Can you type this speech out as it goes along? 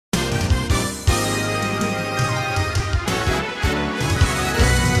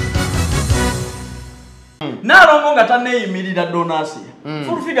Nalongo nga tanneeyimirira Donasiya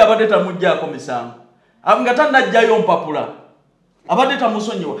Furufiga abadde tamuggyako misango nga tannajjayo mpapula abadde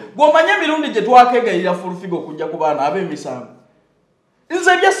tamusonyiwa gw'omanye emirundi gye twakegayirira Furufiga okujja ku baana ab'emisango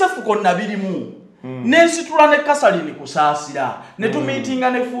nze ebyasefuko nabirimu n'ensitula ne Kasalini kusaasira ne tumiitinga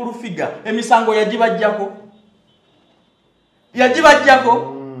ne Furufiga emisango yagibajjako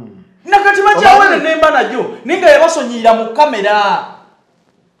nakati bakyawere nemba najo ninga yabasonyira mu kamera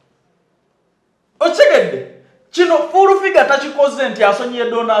otegedde kino Furufiga takikoze nti asonyiye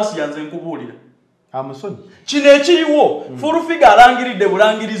Donasiya nze nkubuulira amusonyi kino ekiriwo Furufiga alangiridde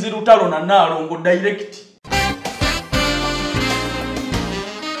bulangirizi lutalo na Nalongo direct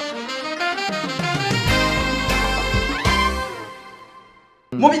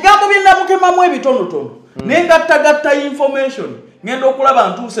mu bigambo by'ennamukemamu ebitonotono nengattagatta information ngenda okulaba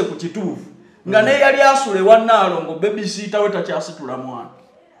ntuuse ku kituufu nga ne yali asule wa Nalongo babysitter we takyasitula mwana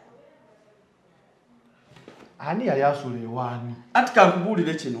ani yali asule ewani ati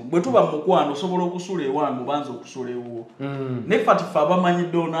kankubuulire kino bwe tuba mu mukwano osobola okusula ewani obanza okusula ewuwo ne fatifa abamanyi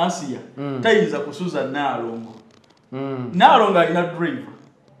Donasiya tayinza kusuza Nalongo Nalongo alina driver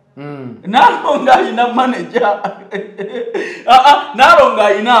Nalongo alina manager Nalongo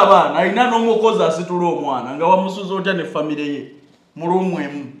alina abaana alina n'omukozi asitula omwana nga wamusuza otya ne famire ye mu ruumu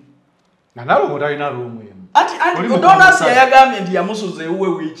emu na Nalongo talina ruumu emu ati Donasiya yagambye nti yamusuza ewuwe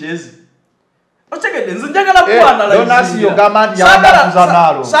wiikyezi otegedde nze njagala kuwana Donasiya ogamba nti yamusuza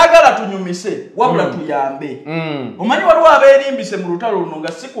Nalongo saagala tunyumise wabula tuyambe omanyi waliwo abeerimbise mu lutalo luno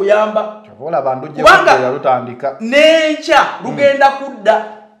nga si kuyamba kyobola bandujje kujja lutandika n'enkya lugenda kudda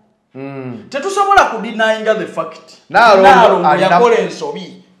tetusobola kudenyinga the fact Nalongo yakola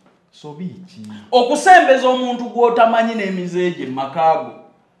ensobi ki okusembeza omuntu gw'otamanyi n'emizeege mu makaago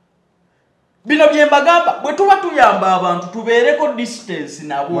bino bye mbagamba bwe tuba tuyamba abantu tubeereko distance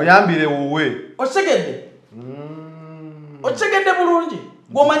nabo oyambire wuwe otegedde bulungi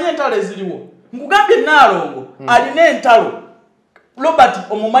gw'omanye entalo eziriwo nkugambye Nalongo alina entalo Robert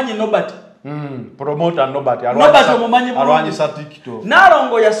omumanyi Nobert promoter Nobert omumanyi alwanyisa TikTok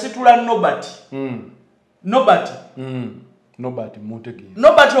Nalongo yasitula Nobert mutege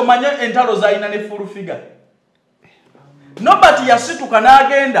Nobert omanye entalo zalina ne Furufiga Nobert yasituka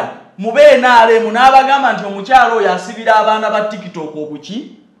n'agenda mubenaalemu n'abagamba nti omukyalo oyo asibira abaana ba TikTok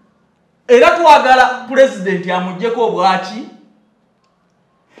okuki era twagala president amuggyeko obwaki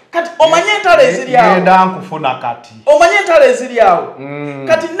kati omanye entalo eziryawo genda nkufuna kati omanye entalo eziryawo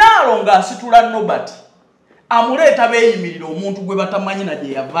kati Nalongo asitula Nobert amuleeta beeyimirira omuntu gwe batamanyi na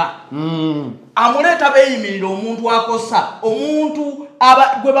gye yava amuleeta beeyimirira omuntu akosa omuntu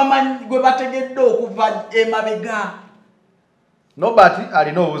gwe bategedde okuva emabega Nobert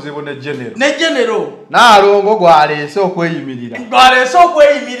alina obuzibu ne general Nalongo gwaleese okweyimirira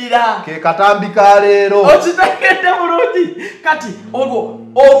ke katambika leero okitegedde bulungi kati olwo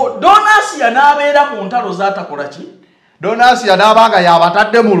Donasiya n'abeera mu ntalo zatakola ki Donasiya n'abanga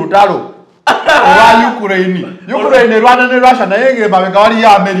yabatadde mu lutalo owa Ukraine erwana ne Russia naye ng'emabega waliyo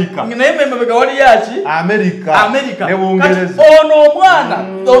America America ne Bungereza ono omwana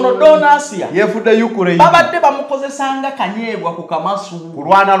ono Donasiya yefudde Ukraine babadde bamukozesanga kanyeebwa ku kamasu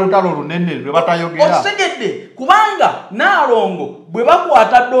kulwana lutalo lunene lwe batayogera okitegedde kubanga Nalongo bwe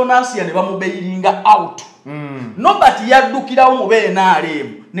bakwata Donasiya ne bamubeyiringa out Nobert yaddukirawo mu beenaalemu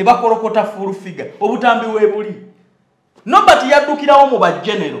ne bakolokota Furufiga obutambi weebuli Nobert yaddukirawo mu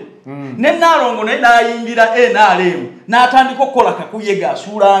bagenero ne Nalongo naye n'ayingira NRM n'atandika okukola kakuyega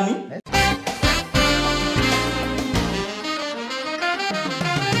asuulaani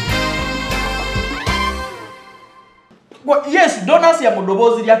yes Donasiya mu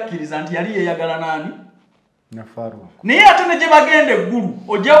ddoboozi lyakkiriza nti yali yeeyagala nani Nafaru naye ate ne gye bagenda eggulu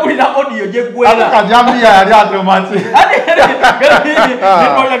ojawulira audio gye ggwera Kajambiya yali atomasi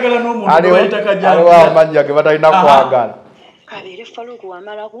oyagala n'omuntu bayita Kajambiya amanya ge batalina kwagala kabere Faluku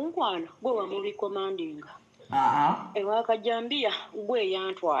wamala kunkwano gwe wamuli commandinga ewa Kajambiya gwe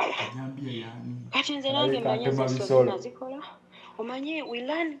yantwala kati nze nange manye nazikola omanye we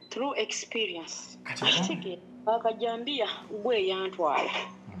learn through experience kati Kajambiya gwe yantwala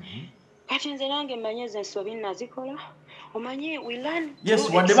kati nze nange manye ensobi nazikola omanye we learn yes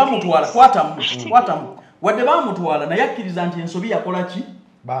wadde bamutwala kwatamu wadde bamutwala naye akkiriza nti ensobi yakola ki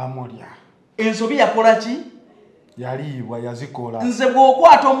bamulya ensobi yakola ki yaliibwa yazikola nze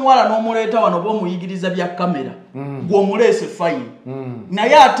bw'okwata omuwala n'omuleeta wano bw'omuyigiriza bya kamera gw'omuleese fayini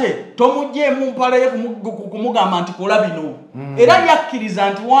naye ate tomuggyemu mpala ye kumugamba nti kola bino era yakkiriza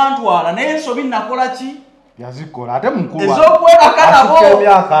nti wantwala naye ensobi nakola ki yazikola ate mukulu ez'okwebaka nabo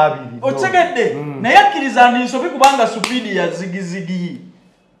emyaka 2 otegedde naye akkiriza nti nsobi kubanga supiidi ya zigizigi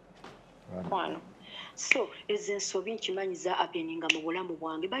so ezensobi nkimanyiza apeninga mu bulamu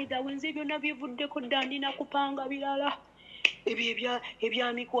bwange by the way nze byonna bivuddeko dda ndina kupanga birala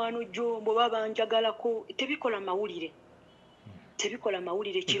ebya mikwano jombo babanjagalako tebikola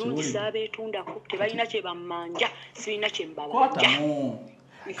mawulire kirungi saabeetundako tebalina kye bammanja sirina kye mbabanja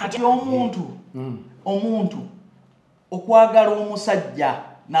kati omuntu okwagala omusajja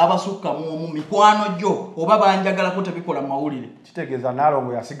n'abasukka mu mikwano gyo oba banjagalako tebikola mawulire kitegeeza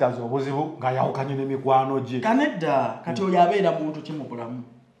Nalongo yasigaza obuzibu nga yawukanye n'emikwano gye kanedda kati oyo abeera muntu ki mu bulamu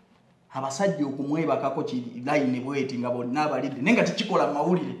abasajja okumwebakako kiri layini bweti nga bonna abalidde naye nga tekikola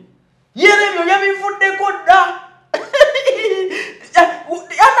mawulire yera ebyo yabivuddeko dda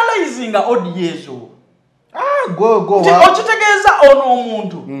analyzing odiezo okitegeeza ono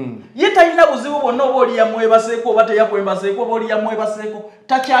omuntu ye talina buzibu bonna oba oli yamwebaseeko oba teyakwembaseeko oba oli yamwebaseeko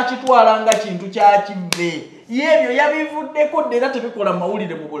takyakitwala nga kintu kyakivve ye ebyo yabivuddeko dda era tebikola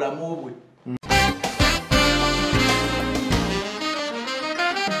mawulire mu bulamu bwe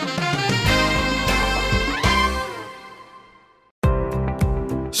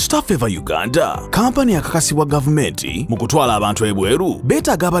Staffeva Uganda, kampani akakasibwa gavumenti mu kutwala abantu ebweru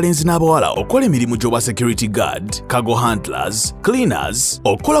beetaaga abalenzi n'abawala okola emirimu gy'obwa security guard, cargo handlers, cleaners,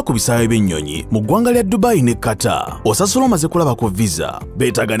 okola ku bisaawe by'ennyonyi mu ggwanga lya Dubai ne Qatar. Osasula omaze kulaba ku visa.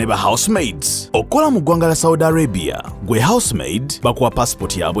 Beetaaga ne ba housemaids okola mu ggwanga lya Saudi Arabia. Gwe housemaid bakuwa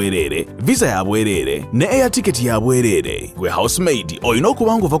passport ya bwereere, visa ya bwereere ne air ticket ya bwereere. Gwe housemaid olina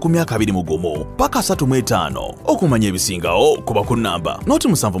okuba ng'ova ku myaka 21 paka 35 okumanya ebisingawo kuba ku nnamba noti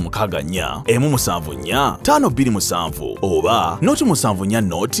 764 174 527 oba noti 74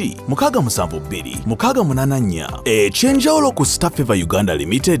 noti 672 684. Ekyenjawulo ku Staffeva Uganda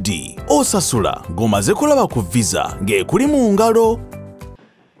Limited osasula ng'omaze kulaba ku visa ng'ekuli mu ngalo.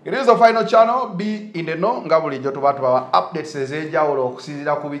 It is the final channel, be in the know, nga bulijjo tuba tubawa updates ez'enjawulo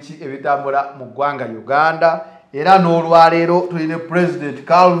okusinziira ku biki ebitambula mu ggwanga Uganda. Era n'olwaleero tulina President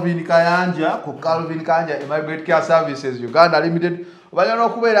Calvin Kayanja ku Calvin Kayanja Immigrant Care Services Uganda Limited. Obanya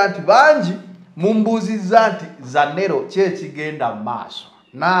n'okubeera nti bangi mumbuuzizza nti Zanero ki ekigenda mu maaso.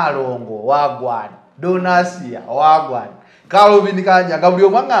 Nalongo wagwani, Asiya wagwani, Calvin Kayanja nga buli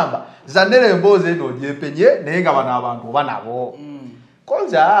omu agamba Zanero emboozi eno ogyepenye naye nga bano abantu oba nabo.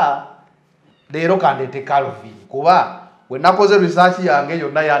 Konza leero kandeete Calvin kuba we nakoze research yange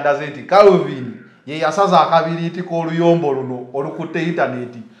yonna yandaze nti Calvin ye yasaza akabiriiti k'oluyombo luno olukutte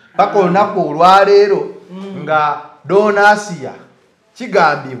internet paka olunaku olwaleero nga Asiya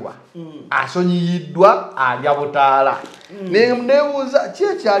kigambibwa asonyiyiddwa alya butaala. Nebuuza ki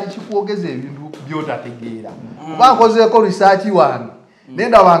ekyali kikwogeza ebintu by'otategeera kuba nkozeeko research wange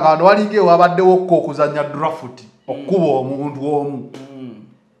nendaba nga wano walinga ewabaddewo okuzannya draft okukuba omuntu omu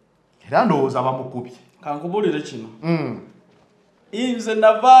era ndowooza bamukubye. Kankubulire kino nze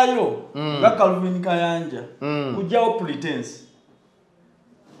navaayo nga Calvin Kayanja kujjawo pretense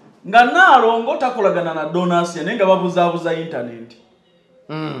nga Nalongo takolagana na Asiya naye nga babuzaabuza internet.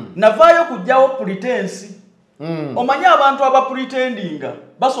 Navaayo kujjawo pretense omanyi abantu abapretendinga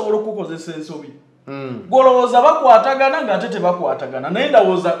basobola okukozesa ensobi gwolowooza bakwatagana ng'ate tebakwatagana naye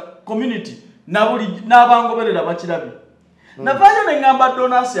ndowooza community n'abangoberera bakirabye. Navaayo ne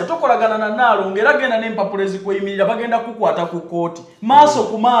ngamba Asiya tokolagana na Nalongo era genda n'empapula ezikweyimirira bagenda kukwata ku kooti maaso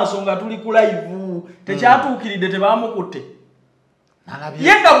ku maaso nga tuli ku live tekyatuukiridde tebamukutte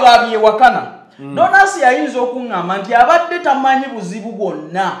ye nga bw'abyewakana. Asiya ayinza okuŋŋamba nti abadde tamanyi buzibu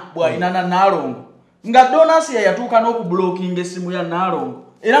bwonna bw'alina na Nalongo nga Asiya yatuuka n'okubulookinga essimu ya Nalongo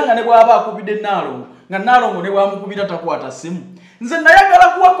era nga ne bw'aba akubidde Nalongo nga Nalongo ne bw'amukubira takwata ssimu. Nze nayagala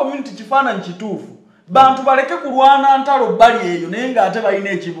kuwa community kifaananyi kituufu bantu baleke kulwana ntalo bali eyo naye ng'ate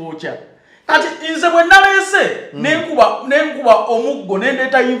balina ekibookya. Kati nze bwe naleese nenkuba omuggo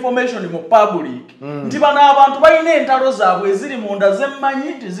nendeeta information mu public nti bano abantu balina entalo zaabwe eziri munda zemmanyi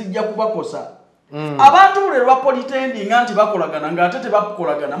nti zijja kubakosa. Abantu buli bapolitendinga nti bakolagana ng'ate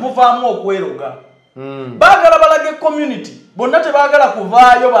tebakolagana muvaamu okweroga. Baagala balage community bonna tebaagala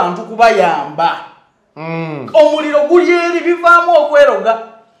kuvaayo bantu kubayamba. Omuliro guli eri bivaamu okweroga.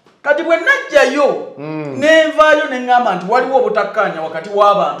 Kati bwe najjayo nenvaayo neŋŋamba nti waliwo obutakkaanya wakati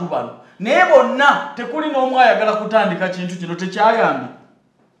w'abantu bano naye bonna tekuli n'omu ayagala kutandika kintu kino tekyayambi.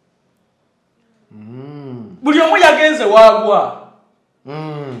 Buli omu yagenze waagwa.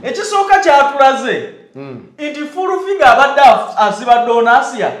 Ekisooka kyatulaze nti fulufiga abadde asiba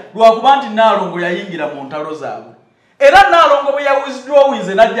Asiya lwakuba nti Nalongo yayingira mu ntalo zaabwe era Nalongo bwe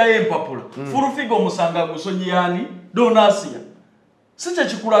yawithdrawinze n'ajjayo empapula fulufiga omusanga gusonyiyaani Asiya. Si kye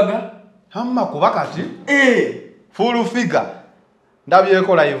kikulaga hamma kuba kati fulufiga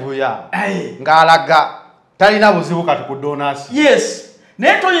ndabyeko live ya ng'alaga talina buzibu kati ku Asiya. Yes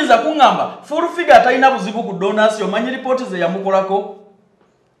naye toyinza kuŋŋamba full figure atalina buzibu ku donasi omanyi lipooti ze yamukolako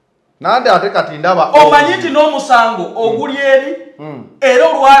nande ate kati ndaba omanyi nti n'omusango oguli eri era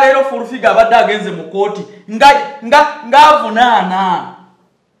olwaleero full figure abadde agenze mu kooti ng'avunaana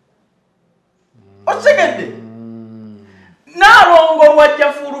okitegedde Nalongo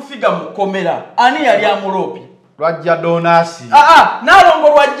lwajja full figure mu komera ani yali amuloopye lwajja donasi Nalongo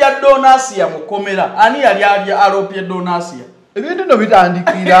lwajja donasi ya mu komera ani yali aloopye donasi ya ebintu no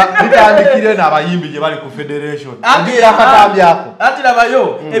bitandikire n'abayimbi gye bali ku federation akatambyako ati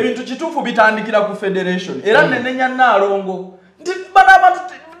labayo ebintu kituufu bitandikira ku federation era nenenya Nalongo nti bana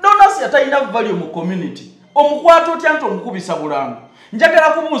donasi atalina value mu community omukwata otya nti omukubisa bulango njagala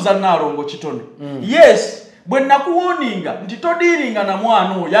kubuuza Nalongo kitono yes bwe nakuwoninga nti todiiringa na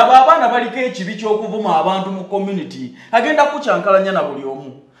mwana oyo abo abaana baliko ekibi ky'okuvuma abantu mu community agenda kukyankalanya na buli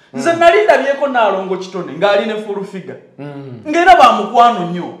omu nze nali ndabyeko Nalongo kitone ng'ali ne full figure ng'era bamukwano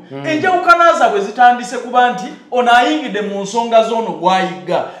nnyo enjawukana zaabwe zitandise kuba nti ono ayingidde mu nsonga z'ono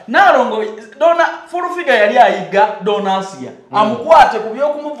gw'ayigga Nalongo full figure yali ayigga donasiya amukwate ku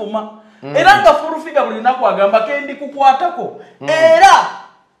by'okumuvuma era nga full figure buli lunaku agamba kendi kukwatako era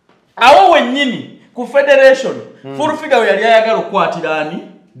awo wennyini ku federation full figure yali ayagala okukwatira ani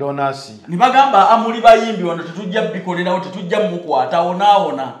donasi nibagamba amuli bayimbi wano tetujja bikolerawo tetujja mukwata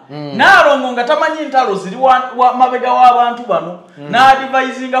onaona Nalongo nga tamanyi ntalo ziri mabega w'abantu bano na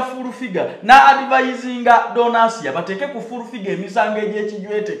advisinga full figure na advisinga donasi abateeke ku full figure emisango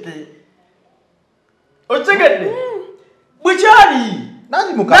egy'ekijweteke otegedde bwikyali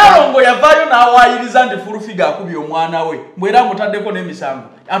Nalongo yavaayo n'awaayiriza nti full figure akubye omwana we mbwera amutaddeko n'emisango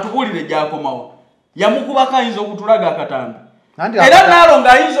atubuulire gy'akomawo yamukubako ayinza okutulaga akatambi era Nalongo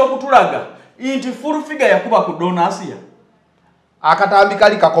ayinza okutulaga nti full figure yakuba ku donasiya akatambi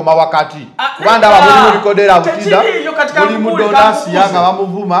kali kakoma wakati kubanda abuli bikodera butida buli mu donasiya nga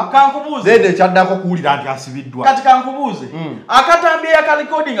bamuvuma then ekyaddako kuwulira nti asibiddwa kati kankubuuze akatambi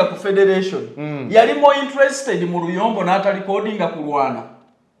yakalikodinga ku federation yali more interested mu luyombo n'atalikodinga ku lwana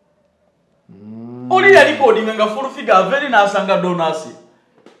oli yalikodinga nga full figure averi n'asanga donasiya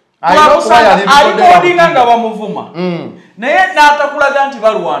alikodinga nga bamuvuma naye n'atakulaga nti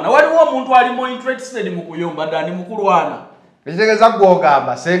balwana waliwo omuntu alimu interested mu kuyomba ddani mu kulwana ekitegeeza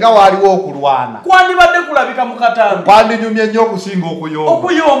gw'ogamba senga waliwo okulwana kwandibadde kulabika mu katambi kwandinyumye nnyo okusinga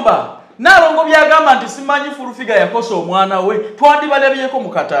okuyomba Nalongo byagamba nti simanyi full figure yakosa omwana we twandibalabyeko mu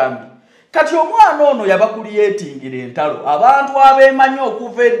katambi kati omwana ono yabakuliyetingira entalo abantu abeemanyi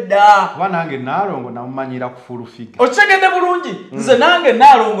okuva edda kuba nange Nalongo namumanyira ku full figure okitegedde bulungi nze nange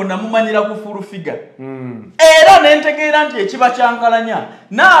Nalongo namumanyira ku full figure era nentegeera nti ekiba kyankalanya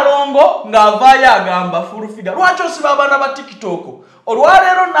Nalongo ng'avaayo agamba full figure lwaki osiba abaana ba TikTok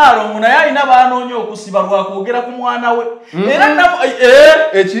olwaleero Nalongo naye alina baanoonya okusiba lwakwogera ku mwana we era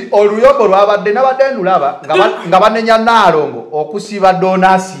oluyombo lwabadde nabadde ndulaba nga banenya Nalongo okusiba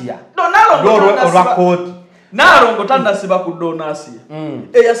donasiya olwa kooti Nalongo tannasiba ku donasiya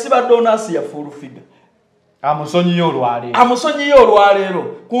eyasiba donasiya full figure amusonyiyo olwaleero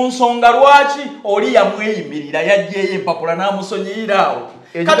ku nsonga lwaki oli yamweyimirira yajjeeyo empapula n'amusonyiyira awo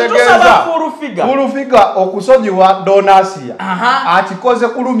kati tusaba full figure okusonyiwa donasiya akikoze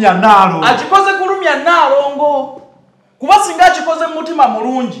kulumya Nalongo kuba singa akikoze mu mutima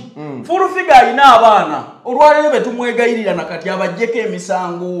mulungi full figure alina abaana olwaleero betumwegayirira nakati abajjeko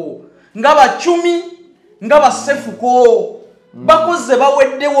emisango nga bacumi nga basefuko bakoze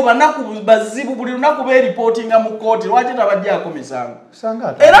baweddewo banaku bazibu buli lunaku beeripotinga mu kooti lwaki tabajjako misango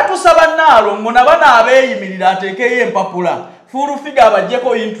era tusaba Nalongo nabana abeeyimirira ateekeyo empapula full figure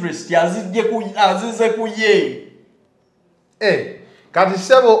abajjeko interest azize ku ye kati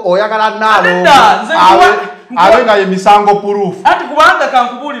sebo oyagala Nalongo abe nga ye misango proof ati kubanga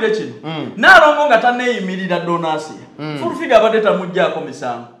kankubuulire kino Nalongo nga tanneeyimirira donasiya full figure abadde tamuggyako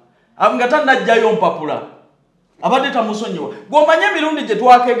misango nga tannajjayo mpapula abadde tamusonyiwa gw'omanye emirundi gye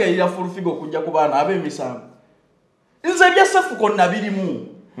twakegayirira full figure okujja ku baana ab'emisango nze ebyasefuko nabirimu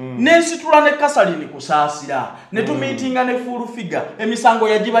n'ensitula ne kasalini kusaasira ne tumiitinga ne full figure emisango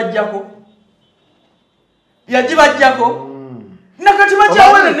yagibajjako nakati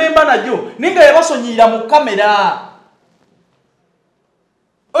bakyawere nemba najo ninga yabasonyiyira mu kamera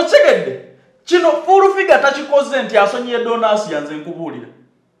okitegedde kino full figure takikoze nti asonyiye donasiya nze nkubuulira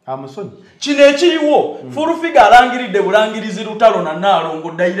amusonyi kino ekiriwo full figure alangiridde bulangirizi lutalo na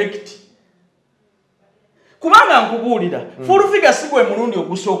Nalongo direct kubanga nkubuulira full figure si gwe mulundi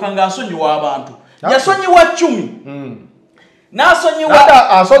ogusooka ng'asonyiwa abantu yasonyiwa 10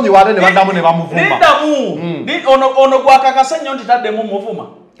 asonyiwa ate ne baddamu ne bamuvuma ono gwakakase nnyo nti taddemu muvuma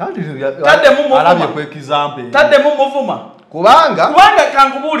tadde mumuvuma kubanga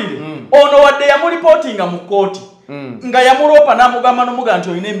kankubulire ono wadde yamulipotinga mu kooti nga yamulopa n'amugamba n'omuga nti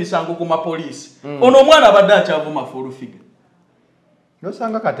olina emisango ku mapoliisi ono omwana abadde akyavuma fulufiga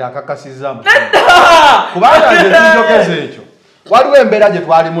nosanga kati akakasizzamu kubanga njekinjogeza ekyo waliwo embeera gye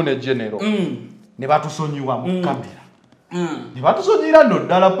twalimu ne genero ne batusonyiwa mu kamera ne batusonyira nno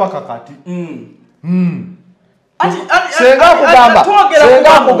ddala paka kati senga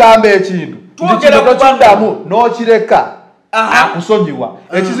akugamba ekintu ndikiddamu n'okireka akusonyiwa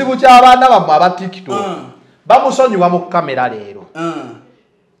ekizibu ky'abaana bammwe aba tiktok bamusonyiwa mu kamera leero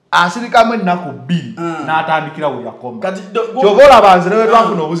asirikamu ennaku 2 n'atandikira we yakoma kyova olaba nze newe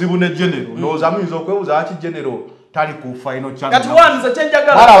twafuna obuzibu ne genero ndowooza muyinza okwebuuza lwaki genero tali ku final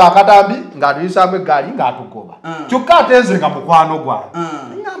channelbalaba akatambi ng'atuyisaamu eggaali ng'atugoba kyokka ate nze nga mukwano gwange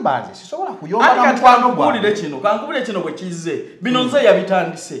ngamba nze sisobola kuyombana mukwano gwange kankubulire kino bwe kizze bino nze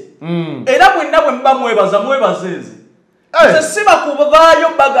yabitandise era mwenna bwe muba mwebaza nze nze sibakuvaayo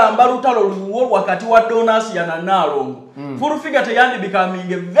bagamba lutalo luwo wakati wa Donasiya na Nalongo fulufiga teyandi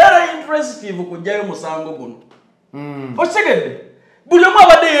becoming very interesting kujjayo musango guno okitegedde buli omu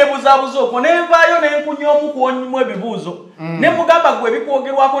abadde yeebuzaabuza okwo nenvaayo nenkunya omu kuonyimu ebibuuzo ne mugamba gwe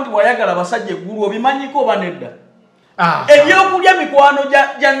ebikwogerwako nti bwayagala basajja eggulu obimanyiko oba nedda ebyokulya mikwano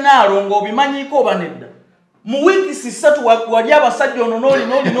gya Nalongo obimanyiko oba nedda mu wiiki 3 wali abasajja ono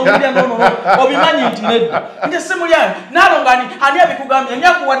n'olulya n'ono obimanyi nti nedda nti simulyange Nalongo ani abikugambye ani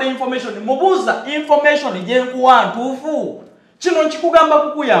akuwadde information mubuuza information gyenkuwa ntuufu kino nkikugamba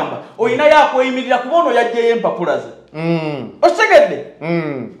kukuyamba olinayo akweyimirira kuba ono yajjeyo empapula ze okitegedde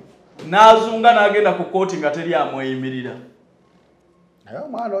n'azunga n'agenda ku kooti nga teri amweyimirira naye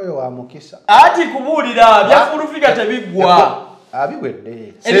omwana oyo wa mukisa ati kubuulira byafulufiga tebiggwa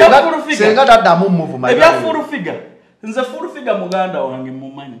abiwedde senga taddamu muvuma ebyafulufiga nze fulufiga muganda wange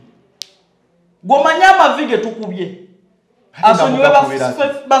mumanyi gwomanyi amavi ge tukubye asonyiwe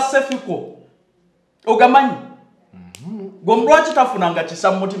basefiko ogamanyi gwe lwaki tafunanga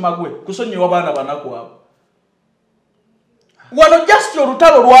kisa mu mutima gwe kusonyiwa baana banaku abo wano just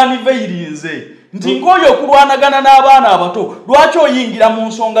olutalo lwaniveyirinze nti nk'oyo okulwanagana n'abaana abato lwaki oyingira mu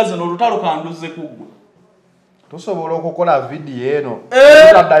nsonga zino olutalo kanduze kuggwe tusobola okukola vidiyo eno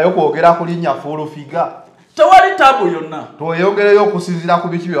tutaddayo kwogera ku linnya fulufiga tewali tabu yonna tweyongereyo okusinziira ku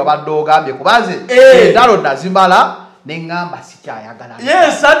biki bye wabadde ogambye kubanze entalo nazimala neŋŋamba sikyayagala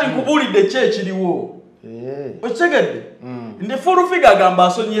yes ati nkubuulidde ki ekiriwo okitegedde ndi fulufiga agamba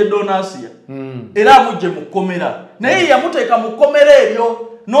asonyiye Donasiya era amugje mu kkomera naye yamuteeka mu kkomera eryo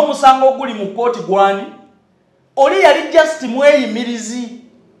n'omusango oguli mu kooti gwani oli yali just mweyimirizi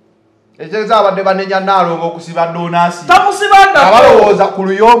ekitegeeza abadde banenya Nalongo okusiba Donasiya tamusibanga abalowooza ku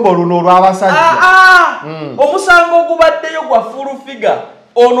luyombo luno olw'abasajja omusango ogubaddeyo gwa fulufiga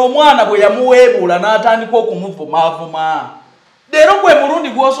ono omwana bwe yamuweebuula n'atandika okumuvumaavuma leero gwe mulundi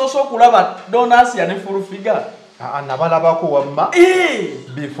gw'osoose okulaba Donasiya ne fulufiga nabalabako wamma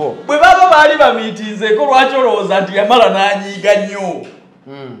before bwe baba baali bamiitinzeeko lwaki olowooza nti yamala n'anyiiga nnyo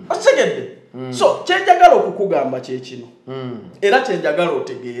okitegedde so kyenjagala okukugamba kyekino era kyenjagala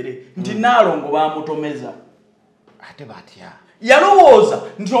otegeere nti Nalongo bamutomeza ate batya yalowooza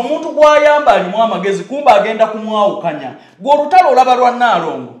nti omuntu gw'ayamba alimu amagezi kumba agenda kumwawukanya gwe olutalo olaba lwa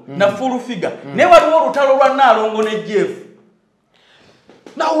Nalongo na fulufiga naye waliwo olutalo lwa Nalongo ne Jeff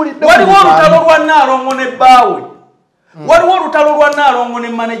waliwo olutalo lwa Nalongo ne bbaawe waliwo olutalo lwa Nalongo ne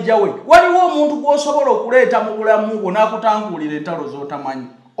maneja we waliwo omuntu gw'osobola okuleeta mu bulamu bwo n'akutankuulira entalo z'otamanyi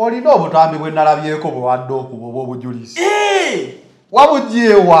olina obutambi bwe nalabyeko bwe wadde okuba oba obujulizi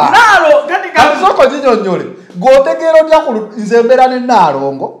wabugyewa katisoko ginyonyole ng'otegeera otya nze embeera ne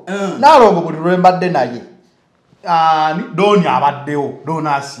Nalongo Nalongo buli lwe mbadde naye Doni abaddewo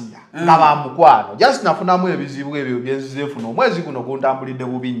Donasiya nga bamukwano just nafunamu ebizibu ebyo byenzizeefuna omwezi guno guntambulidde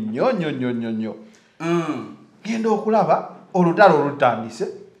bubi nnyo genda okulaba olutalo olutandise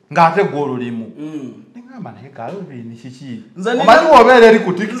ng'ate gw'olulimu neŋŋamba naye Calvin kiki omanyi wobeera eri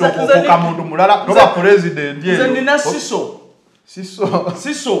ku tiktok okuka muntu mulala toba pulezidenti nze nina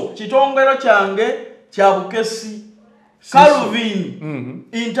siso kitongero kyange kya bukesi Calvin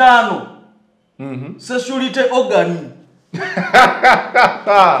intano security organ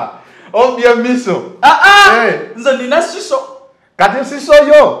obye miso nze nina siso kati siso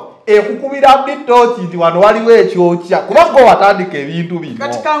yo ekukubira bitoki nti wano waliwo ekyokya kuba gwe watandika ebintu bino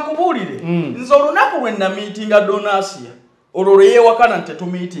kati kankubuulire nze olunaku lwe namiitinga Donasiya olwo lwe yeewakana nti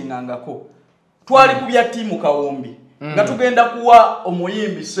tetumiitingangako twali ku bya ttiimu Kawombi nga tugenda kuwa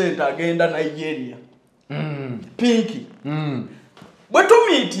omuyimbi sente agenda Nigeria Pinky bwe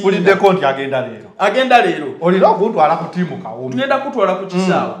tumiitinga pulidde konti agenda leero olina okuntwala ku tiimu kawumi tugenda kutwala ku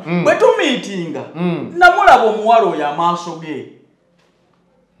kisaawe bwe tumiitinga namulaba omuwala oyo amaaso ge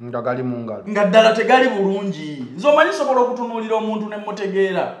nga gali mu ngalo nga ddala tegali bulungi nze omanyi sobola okutunuulira omuntu ne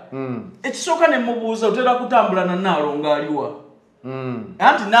mmutegeera ekisooka ne mmubuuza otera kutambula na Nalongo aliwa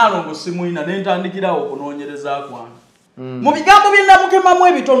anti Nalongo simuyina ne ntandikirawo okunoonyereza kwange mu bigambo bye namukemamu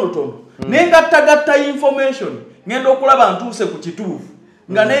ebitonotono ne ngattagatta information ngenda okulaba ntuuse ku kituufu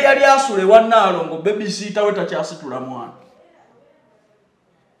nga ne yali asula ewa Nalongo babysita we takyasitula mwana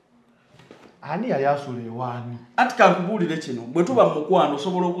ani yali asula ewaani ati kankubuulire kino bwe tuba mu mukwano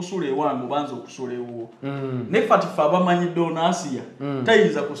osobola okusula ewange obanza okusula ewuwo ne fatifa abamanyidde ono Asiya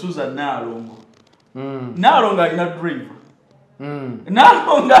tayinza kusuza Nalongo Nalongo alina driver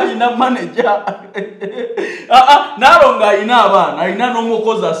Nalongo alina manager Nalongo alina abaana alina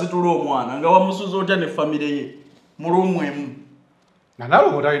n'omukozi asitula omwana nga wamusuza otya ne famire ye mu ruumu emu na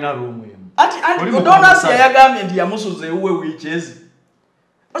Nalongo talina ruumu emu ati Asiya yagambye nti yamusuza ewuwe wiikyezi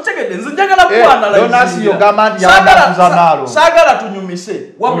Ochegede nzinjagala kuwana la Donasi yo gamandi yabakuza Nalongo sagala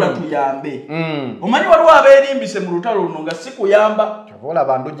tunyumise wabula tuyambe omanyi waliwo abeerimbise mu lutalo luno nga si kuyamba chovola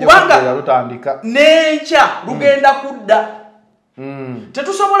bandu je ya lutandika nencha lugenda kudda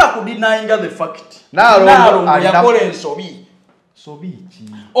tetusobola kudinayinga the fact Nalongo yakola ensobi ki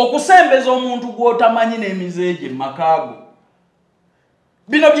okusembeza omuntu gwotamanyi n'emizeeje makaago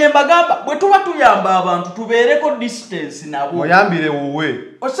bino byembagamba bwe tuba tuyamba abantu tubeereko distance nabo oyambire wuwe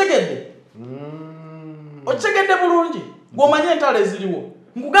osegedde osegedde bulungi gw'omanye entalo eziriwo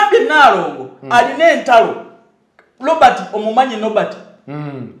nkugambye Nalongo alina entalo Robert omumanyi Nobert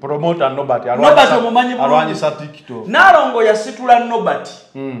promoter Nobert omumanyi alwanyisa TikTok Nalongo yasitula Nobert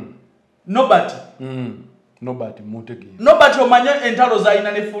mutegeeza Nobert omanye entalo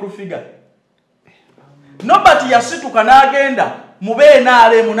zalina ne full figure Nobert yasituka n'agenda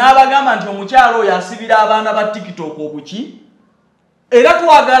mubenaale n'abagamba nti omukyalo oyo asibira abaana ba TikTok okuki era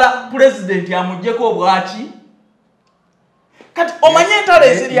twagala president amuggyeko obwaki kati omanye entalo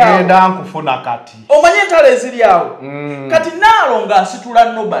eziryawo ngenda nkufuna kati omanye entalo eziryawo kati Nalongo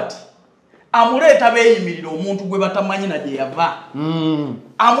asitula Nobert amuleeta beeyimirira omuntu gwe batamanyi na gye yava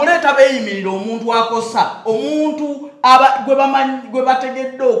amuleeta beeyimirira omuntu akosa omuntu gwe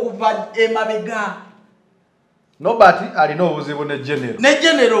bategedde okuva emabega Nobert alina obuzibu ne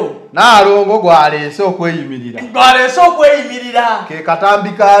general Nalongo gwaleese okweyimirira ke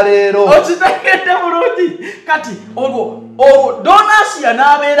katambika leero okitegedde bulungi kati olwo Donasi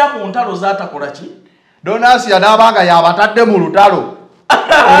n'abeera mu ntalo zatakola ki Donasi n'abanga yabatadde mu lutalo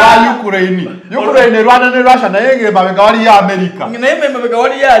olwa Ukraine erwana ne Russia naye ng'emabega waliyo America naye emabega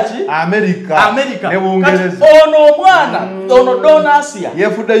waliyo ki America ne Bungereza ono omwana ono Donasi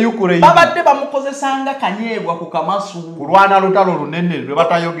yefudde Ukraine babadde bamukozesanga kanyeebwa ku kamasu kulwana lutalo lunene lwe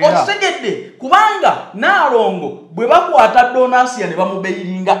batayogera okitegedde kubanga Nalongo bwe bakwata Donasi ne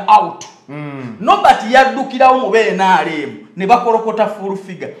bamubeyiringa out Nobert yaddukirawo mu beenaalemu ne bakolokota full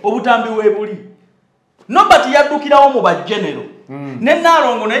figure obutambi weebuli Nobert yaddukirawo mu bagenero ne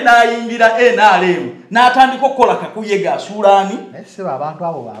Nalongo naye n'ayingira NRM n'atandika okukola kakuyega asuulaani ese abantu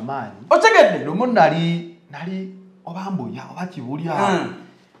abo bamaanyi otegedde lumu nali obambuya oba kibulya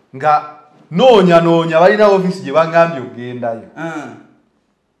nga noonya balina office gye bangambye ogendayo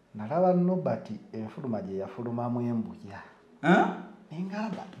nalaba Nobert enfuluma gye yafulumamu embuya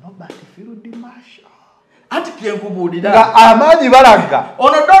nengamba Nobert field marshal anti kyenkubuulira nga amaanyi balaga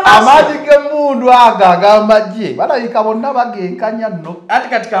amaanyi g'emmundu ago ag'amagye balabika bonna bagenkanya nno anti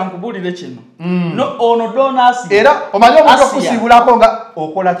kati kankubuulire kino ono Donasi era omanyi omuntu okusiibulako nga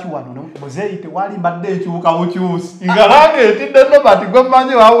okola ki wano muzeeyi tewali mbadde enkyuka bukyusi nga langeetidde Nobert gwe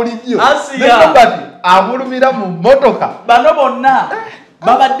mmanyi wawulijjo ne Nobert amulumira mu mmotoka bano bonna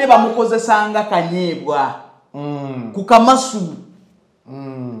babadde bamukozesanga kanyeebwa ku kamasu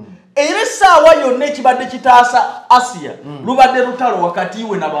era essaawa yonna ekibadde kitaasa Asiya lubadde lutalo wakati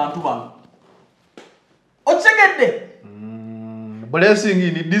we n'abantu bano okitegedde blessing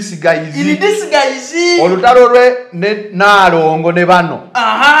in disguise olutalo lwe ne Nalongo ne bano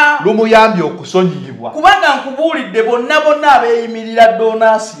lumuyambye okusonyiyibwa kubanga nkubuulidde bonna abeeyimirira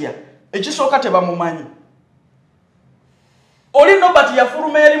Donasi ekisooka tebamumanyi oli Nobert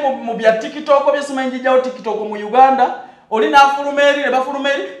yafuluma eri mu bya TikTok byesimanyi jijjawo TikTok mu Uganda oli n'afuluma eri ne bafuluma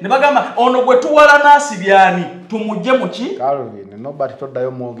eri ne bagamba ono gwe tuwala n'asibyani tumugye muki Calvin Nobert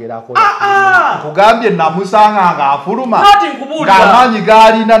toddayo mwogerako nkugambye namusanga ng'afuluma ng'amaanyi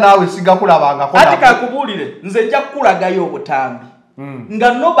g'alina naawe sigakulabangako ati kakubuulire nze nja kukulagayo obutambi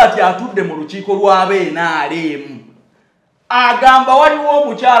nga Nobert atudde mu lukiiko lw'abeNRM agamba waliwo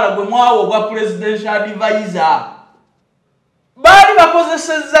omukyala gwe mwawa obwa presidential advisor Bali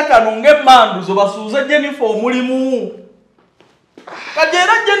bakozesezza kano ng'emmanduzo basuuze Jennifer omulimu.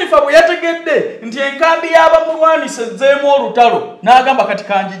 Kajera Jennifer bwe yategedde nti enkambi y'abamulwanisezzeemu olutalo n'agamba kati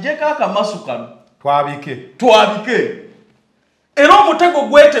kanjijeko akamasu kano. Twabike. Era omutego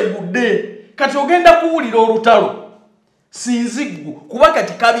gwetegudde kati ogenda kuwulira olutalo. Sinziggu kuba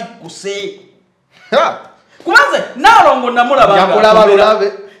kati kabikkuse. Kubanze Nalongo namulaba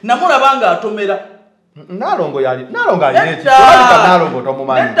nga atomera. Nalongo alina ekisa. Nalongo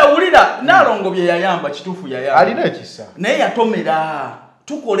tomumanyi. Wulira Nalongo bye yayamba kituufu yayamba. Alina ekisa. Naye yatomera.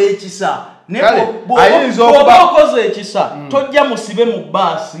 Tukola ekisa. Bw'oba okoze ekisa tojja musibe mu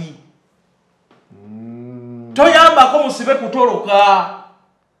bbaasi. Toyambako musibe kutoloka.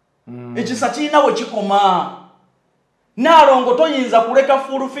 Ekisa kirina we kikoma. Nalongo toyinza kuleka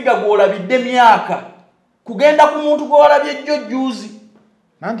full figure gw'olabidde myaka kugenda ku muntu gw'olabye jjojjuuzi.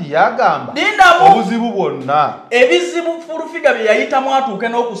 Nanti yagamba obuzibu bwonna ebizibu full figure bye yayitamu atuuke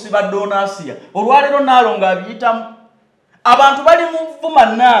n'okusiba Asiya. Olwaleero Nalongo abiyitamu. Abantu bali mu vuma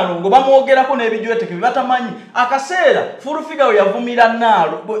Nalongo bamwogerako n'ebijweteke bye batamanyi. Akaseera full figure we yavumira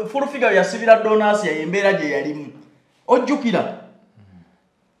full figure we yasibira Asiya embeera gye yalimu. Ojjukira.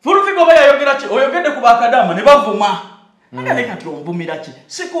 Full figure bwe yayogera ki? Oyogedde ku bakadama ne bavuma. Nga kati onvumira ki?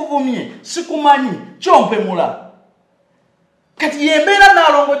 Sikuvumye, sikumanyi, kyompemula. Kati yembeera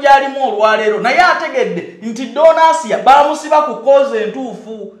Nalongo gy'alimu olwaleero naye ategedde nti Asiya baamusiba ku koze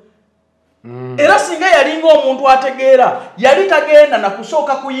entuufu. Era singa yalinga omuntu ategeera yali tagenda na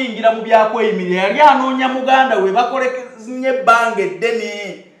kusooka kuyingira mu byakweyimirira, yali anoonya muganda we bakolekezinye ebbanga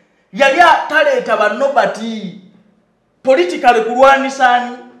eddene. Yali taleeta bannobati politikale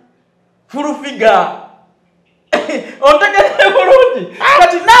kulwanisani full figure. Ontegedde bulungi.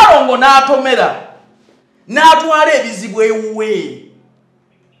 Kati Nalongo n'atomera n'atwala ebizibu ewuwe.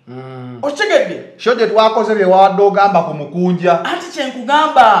 Okitegedde? Shoje twakoze bye wawadde ogamba ku mukunja. Anti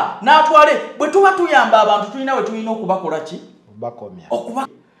kyenkugamba n'atwale bwe tuba tuyamba abantu tulina we tulina okubakola ki? Okubakomya.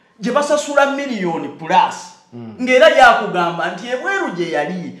 Gye basasula miliyoni plus. Ng'era yakugamba nti ebweru gye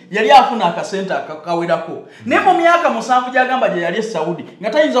yali afuna akasente akawerako. Naye mu myaka 7 gy'agamba gye yali e Saudi nga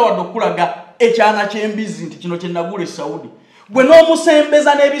tayinza wadde okulaga ekyana ky'embizi nti kino kye nagula e Saudi. Bwe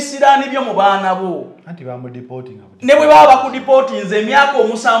n'omusembeza n'ebisiraani byo mu baana bo. Anti bamudeporting. Ne bwe baba bakudeportinze emyaka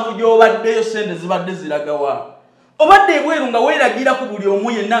 7 gy'obaddeyo sente zibadde ziragawa. Obadde ebweru nga weeragira ku buli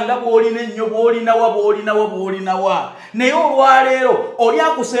omu yenna nga bw'olina ennyo bw'olinawa. Naye olwaleero oli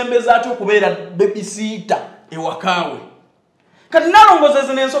akusembeza atya okubeera babysitter ewakaawe. Kati Nalongo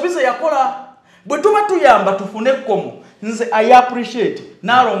zeze n'ensobi ze yakola. Bwe tuba tuyamba tufune ekkomo. Nze I appreciate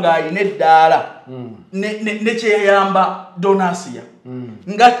Nalongo ayina eddaala ne kyeyamba Asiya.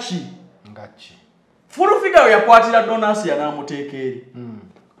 Nga ki? Full figure we yakwatira Asiya n'amuteeka eri.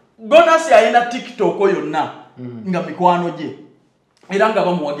 Asiya ayina TikTok yonna nga mikwano gye. Era nga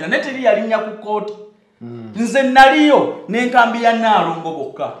bamuwagira ne teri yalinnya ku kooti. Nze naliyo n'enkambi ya Nalongo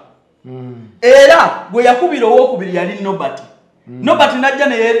bokka. Era bwe yakubira owokubiri yali nobati. Nobati najja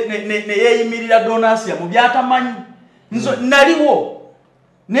ne yeeyimirira Asiya mu byatamanyi. Nzo naliwo.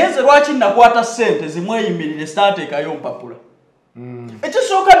 Neze lwaki nakwata sente zimweyimirire saateekayo mpapula.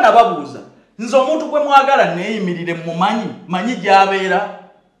 Ekisooka nababuuza. Nze omuntu gwe mwagala neeyimirire manyi gy'abeera.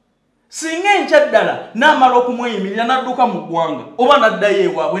 Singa enkya ddala n'amala okumweyimirira n'adduka mu ggwanga oba n'addayo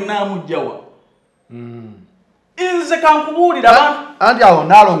ewaabwe n'amugjawa. Nze kankubuulira anti awo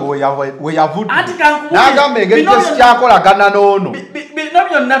Nalongo we yavudde. N'agamba engeri kyakkolagana n'ono. Bino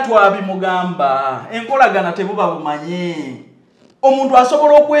byonna twabimugamba. Enkolagana tebuba bumanye. Omuntu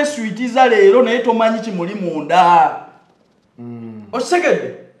asobola okweswitiza leero naye tomanyi kimuli munda.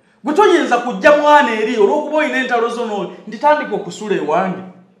 Okitegedde? Gwe toyinza kujja mwana eri olw'okuba olina entalo zono nditandika okusula ewange.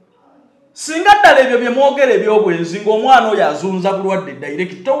 Singa ddala ebyo bye mwogera eby'obwenzi ng'omwana oyo azunza bulwadde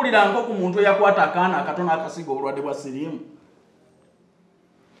direct towuliranga ku muntu eyakwata akaana akatono akasiga obulwadde bwa siriimu.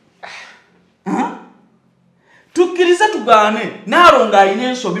 Tukkirize tugaane Nalongo alina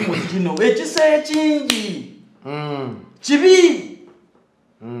ensobi mu kino ekisa ekingi. Kibi.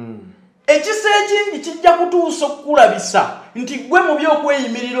 Ekisa ekingi kijja kutuusa okukulabisa nti gwe mu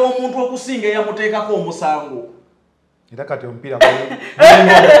by'okweyimirira omuntu okusinga eyamuteekako omusango. Era kati omupiira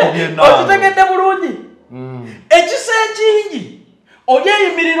okitegedde bulungi. Ekisa ekingi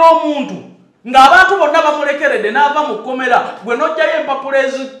olyeyimirira omuntu ng'abantu bonna bamulekeredde n'ava mu kkomera gwe n'ojjayo empapula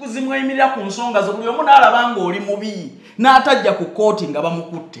ezimweyimirira ku nsonga ze buli omu n'alaba ng'oli mubi n'atajja ku kkooti nga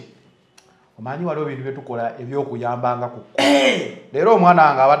bamukutte. Omanyi waliwo ebintu bye tukola eby'okuyambanga ku kkooti. Leero omwana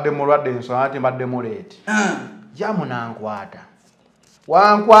wange abadde mulwadde ensonga nti mbadde muleeti. Jamunankwata.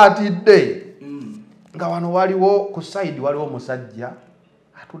 Wankwatidde. Nga wano waliwo ku side waliwo omusajja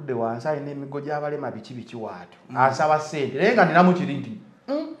atudde wansi alina emigo gy'abalema biki waatyo asaba ssente naye nga ninamu kiri nti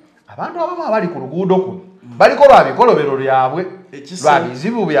abantu abamu abali ku luguudo kuno baliko lwa bikolobero lyabwe lwa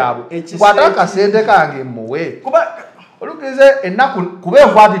bizibu byabwe nkwata akasente kange muwe olugeze ennaku kuba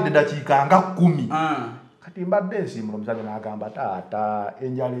enkwatidde dakiika nga 10 kati mbadde nsimbula omusajja n'agamba taata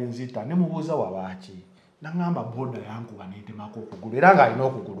enjala enzita ne mubuuza wabaaki nangamba boda yankuba n'entemako okugulu era ng'alina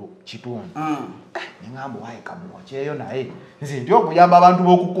okugulu kitundu nengamba wayekamwokyeyo naye nze nti okuyamba abantu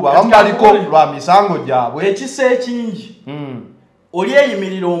b'okukuba abamu baliko lwa misango gyabwe ekisa ekingi oli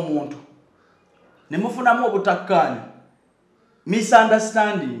eyimirira omuntu ne mufunamu obutakkaanya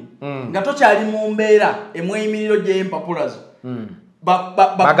misunderstanding nga tokyali mu mbeera emweyimiriro gy'empapulazo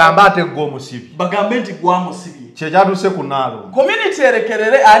bagamba ate gwe omusibi bagambe nti gwamusibye kyekyatuse ku Nalongo community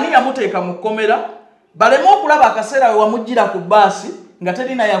erekerere ani yamuteeka mu kkomera baleme okulaba akaseera we wamuggira ku baasi nga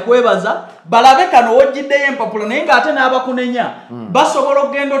terina yakwebaza balabe kano wojjiddeyo empapula naye ng'ate n'abakunenya basobola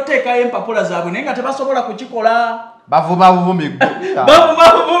okugenda oteekayo empapula zaabwe naye nga tebasobola kukikola bavuma buvumi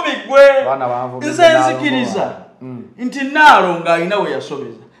gwe nze nzikiriza nti Nalongo alina we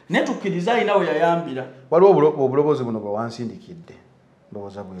yasobeza naye tukkiriza alina we yayambira waliwo obulobozi buno bwe wansindikidde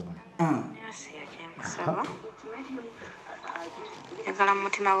ndowooza bwe buno njagala mu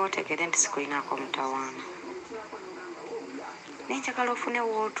mutima bootegere nti sikulinako mutawaana naye njagala ofune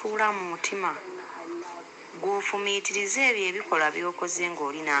wootuula mu mutima gw'ofumiitiriza ebyo ebikolwa by'okoze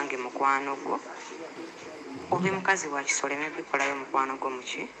ng'oli nange mukwano gwo obe mukazi wa kisoleme bikolayo mukwano gwo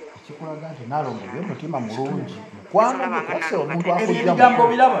muki ekikulaga nti Nalongo ye mutima mulungi mukwano gwose omuntu ebigambo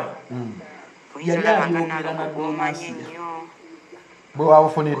biraba oyinza olabanga Nalongo gw'omanyi ennyo bwe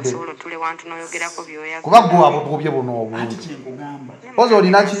wabufunidde osobola otule wantu n'oyogerako by'oyagala kuba gwe wabutubye buno obungi kyekugamba pozi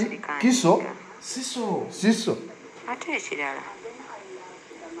olina ki kiso siso ate ekirala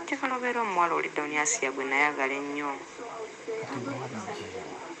njagala obeera omuwala olidde oni Asiya gwe nayagala ennyo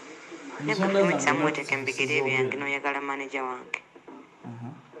nebwetumikisa mweteeka embigere ebyange n'oyagala maneja wange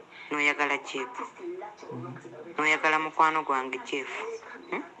n'oyagala jeepu n'oyagala mukwano gwange jeefu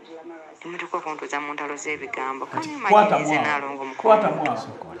temutuka okuntuuza mu ntalo z'ebigambo kanimanyirize Nalongo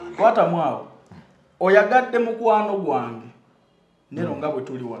kwatamu awo oyagadde mukwano gwange nero nga bwe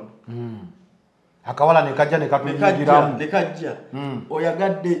tuli wano akawala nekajja nekatunyigiramu nekajja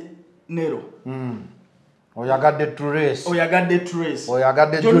oyagadde nero oyagadde Trace oyagadde Julius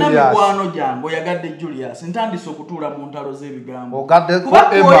mikwano gyange oyagadde Julius ntandise okutuula mu ntalo z'ebigambo ogadde kuba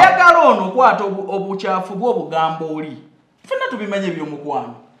oyagala ono okwata obukyafu bw'obugambo oli ffenna tubimanye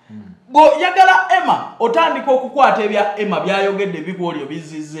ebyomukwano bw'oyagala Emma otandika okukwata ebya Emma byayogedde ebikwolyo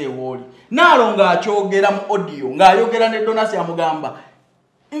bizizza ewooli Nalongo akyogera mu audio ng'ayogera ne Donasi amugamba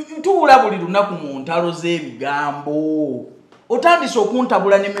ntuula buli lunaku mu ntalo z'ebigambo otandise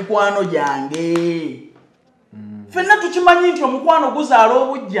okuntabula n'emikwano gyange ffenna tukimanyi nti omukwano guzaala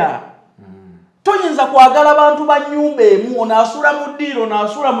obujja toyinza kwagala bantu ba nnyumba emu onaasula mu ddiiro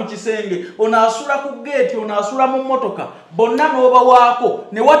onaasula mu kisenge onaasula ku geeti onaasula mu mmotoka bonna n'obawaako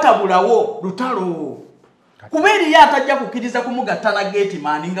ne watabulawo lutalo kuba eriyo atajja kukkiriza kumugatta na geeti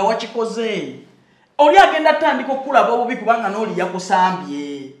maani nga wakikoze oli agenda tandika okulaba obubi kubanga n'oli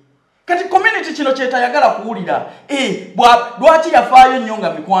yakusambye kati community kino kyetayagala kuwulira lwaki yafaayo nnyo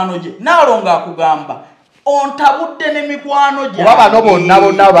nga mikwano gye Nalongo akugamba ontabudde n'emikwano gyange kuba bano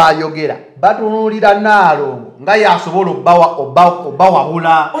bonna bayogera batunuulira Nalongo nga yasobola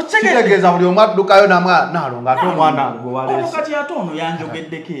obbawabula kitegeeza buli omu addukayo Nalongo ate omwana gwe waleese kati ate ono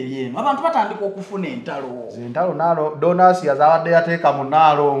yanjogeddeko eri eno abantu batandika okufuna entalo Donasi yazabadde yateeka mu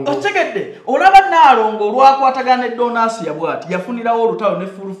Nalongo otegedde olaba Nalongo olwakwatagana ne Donasi bw'ati yafunirawo olutalo ne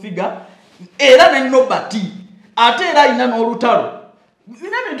fulufiga era ne nobati ate era alina n'olutalo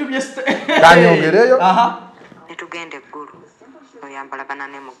nina bintu byanyongereyo netugenda eggulu oyambalagana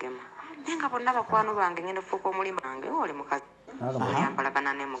ne mugema naye nga bonna bakwano bange ngenda ofuuka omulimu wange oli mukazi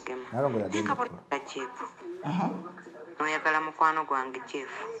oyambalagana ne mugema naye nga bonna jeefu n'oyagala mukwano gwange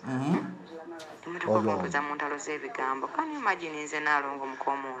jeefu temutuka okuntuuza mu ntalo z'ebigambo kani imagine nze Nalongo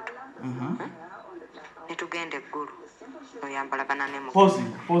mukomuntu netugenda eggulu oyambalagana ne mugema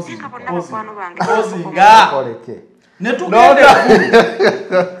naye nga bonna bakwano bange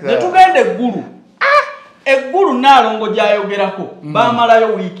netugenda eggulu Nalongo gyayogerako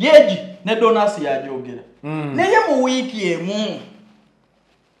bamalayo wiiki egi ne Donasi yagyogera naye mu wiiki emu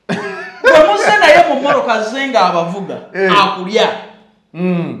bwemuse naye mu mmoloka ze nga abavuga akulya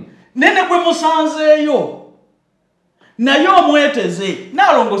nene gwe musanzeeyo naye omweteze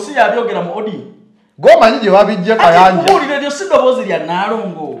Nalongo si yabyogera mu odi gomanyi gye wabijja Kayanja kubuulira eryo si ddoboozi lya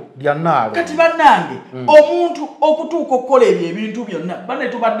Nalongo kati bannange omuntu okutuuka okukola ebyo ebintu byonna banne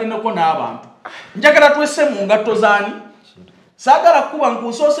tubaddeko n'abantu njagala twesse mu ngatto zaani Saagala kuba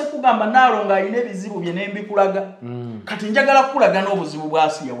nkusoose kugamba Nalongo ayina ebizibu bye nembikulaga. Kati njagala kulaga n'obuzibu bwa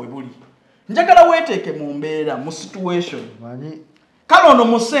Asiya we buli. Njagala weeteeke mu mbeera mu situation. Kale ono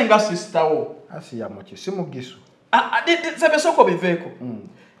musenga sister wo. Asiya muki simugisu. Sebesoko biveeko.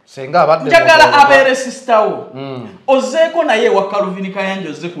 Senga abadde njagala abeere sister wo. Ozeeko naye wa Calvin Kayanja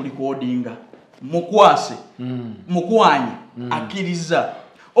ozze ku recordinga. Mukwase. Mukwanye. Akkiriza.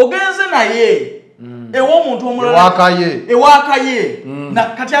 Ogenze naye. Ewo omuntu omulala ewakaye na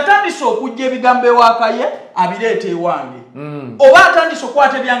kati atandise okujja ebigambo ewakaye abireeta ewange oba atandise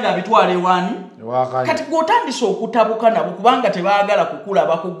okwata ebyange abitwala ewani kati gw'otandise okutabuka nabo kubanga tebaagala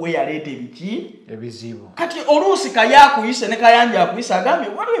kukulabako gwe yaleeta ebiki ebizibu kati oluusi Kaye akuyise ne Kayanja akuyise agambye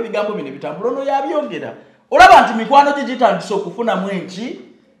waliwo ebigambo bino bitambula ono yabyogera olaba nti mikwano gye gitandise okufunamu enki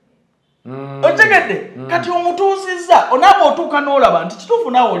otegedde kati omutuuzizza onaaba otuuka n'olaba nti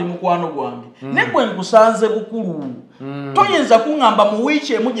kituufu naawe oli mukwano gwange ne gwe nkusanze bukulu toyinza kuŋŋamba mu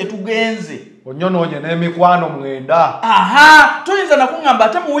wiiki emu gye tugenze onyonoonye n'emikwano 9 toyinza nakuŋŋamba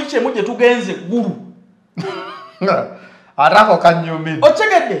ate mu wiiki emu gye tugenze eggulu atako kanyumidde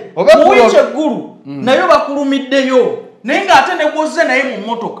otegedde mu wiiki eggulu nayo bakulumiddeyo naye ng'ate ne gwozze naye mu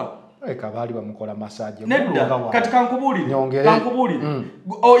mmotoka Kabali bamukola massage nedda kati kankubulire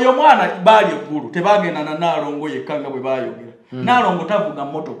oyo mwana bali eggulu tebagenda na Nalongo yekanga bwe bayogera Nalongo tavuga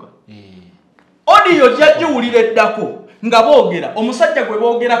mmotoka audio jajjuwulira eddako nga boogera omusajja gwe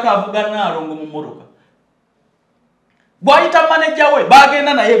boogerako avuga Nalongo mu mmotoka bwayita manager we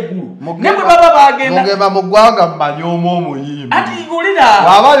bagenda naye eggulu ne bwe baba bagenda mugema mu ggwanga mmanyi omuyimbi ati gulira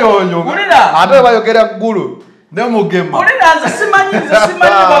baba yoyo ate bayogera eggulu Nemugema. Olina nze simanyi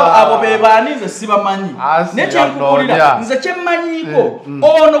abo bebaani nze sibamanyi. Nekyenkukulira nze kyemmanyiko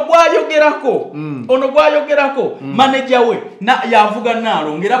ono gwayogerako manager we yavuga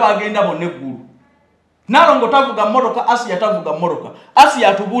Nalongo era bagenda bonna eggulu. Nalongo tavuga mmotoka, Asiya tavuga mmotoka. Asiya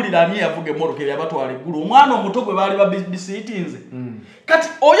atubulira ani yavuga mmotoka yabatwala eggulu. Omwana omuto gwe baali babisiitinze. Kati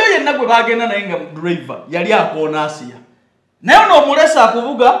oyo yenna gwe bagenda naye nga driver yali akoona Asiya. Naye n'omulesa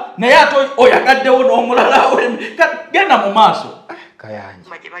akuvuga naye ate oyagaddewo n'omulala we genda mu maaso Kayanja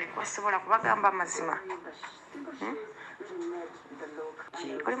baje bali kwasobola kubagamba amazima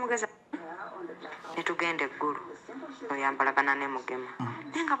oli mugeza netugende eggulu oyambalagana ne Mugema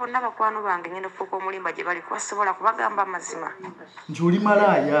naye nga bonna bakwano bange ngenda okufuuka omulimba gye bali kwasobola kubagamba amazima nti oli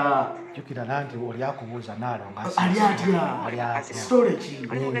malaaya jukira nanti oli akubuuza Nalongo ali atya storage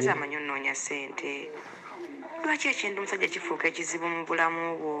oli mugeza amanyi onnoonya ssente lwaki ekintu musajja kifuuka ekizibu mu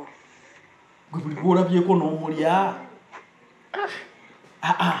bulamu bwo gwe buli gwolabyeko n'omulya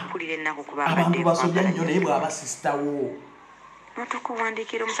mpulira ennaku abantu basojja nnyo naye bw'aba sisita wo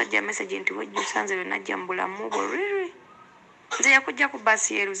notukuwandiikira omusajja meseji nti wejja osanze byonna ajja mu bulamu bwo riri nze yakujja ku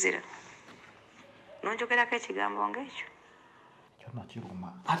baasi yeruzira nonjogerako ekigambo ng'ekyo kyonna kiruma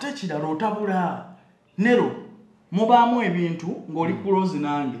ate ekirala otabula nero mubaamu ebintu ng'oli kulozi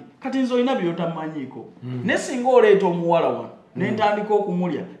nange kati nze olina byotamanyiiko ne singa oleeta omuwala wano nentandika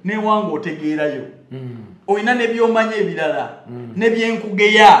okumulya newanga otegeerayo olina nebyomanyi ebirala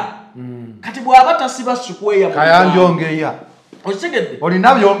nebyenkugeya kati bw'aba tasiba sikweya Kayanja ongeya okitegedde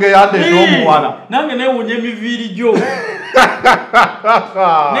olina byongeya ndeeta omuwala nange newunya emiviiri gyo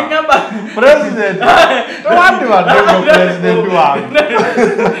nengamba president towandibaddeeko president wange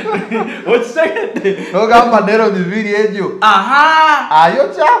okitegedde nogamba nero miviiri egyo ayo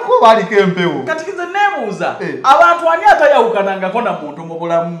kyako baliko empewo kati nze neebuuza abantu ani atayawukanangako na muntu mu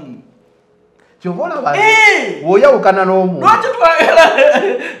bulamu kyova olaba bw'oyawukana n'omuntu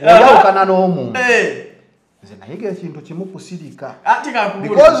oyawukana n'omuntu nze nayiga ekintu kimu kusirika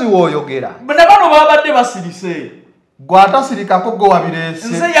because w'oyogera nabano babadde basirise gwatasirikako gwe wabireese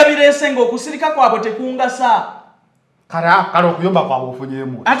nze yabireese ng'okusirika kwabwe tekungasa kale okuyomba kwabwe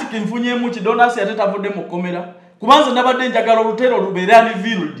ofunyemu ati kinfunyemu kidonasi ate tavudde mu kkomera kubanze nabadde njagala olutero lubeere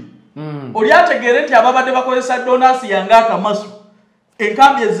anivildi oli ategeere nti ababadde bakozesa donasi yange akamasu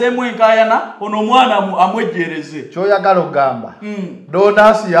enkambi ezeemu enkaayana ono omwana amwejjeereze kyoyagala okugamba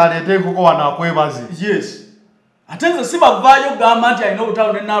donasi yaleeta enkoko wano akwebaze yes ate nze sibavaayo okugamba nti alina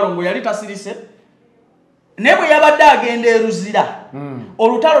obutalo ne Nalongo yali tasirise naye bwe yabadde agenda eruzira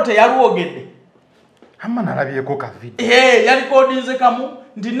olutalo teyalwogedde amma nalabyeko kavidi yalikodinze kamu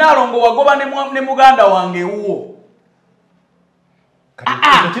nti Nalongo wagoba ne muganda wange ewuwo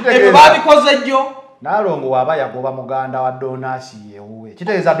ebyo babikoze jjo Nalongo waaba yagoba muganda wa donasi ewuwe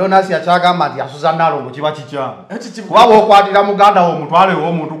kitegeeza donasi yakyagamba nti yasuza Nalongo kiba kikyamu kuba bw'okwatira muganda wo omutwale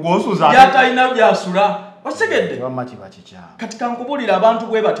w'omuntu gw'osuza yatalina byasula otegedde wamma kiba kikyamu kati kankubulira abantu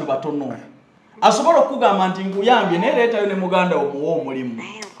bwe batyo batono asobola okugamba nti nkuyambye naye leetayo ne muganda wo muwa omulimu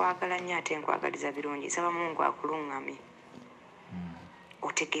naye nkwagala nnyo ate nkwagaliza birungi saba Mungu akuluŋŋamye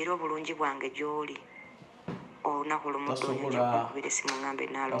otegeera obulungi bwange gy'oli olunaku lumu ddonyokubira esimu ngambe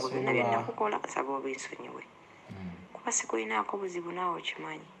Nalongo byonna bye nakukola asaba obinsonyiwe kuba sikulinaako buzibu naawe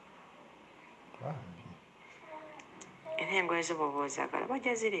okimanyi era engoye zo bw'oba ozaagala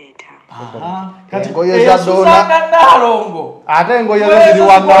bajja zireeta kati eyasuzanga Nalongo ate engoye zo ziri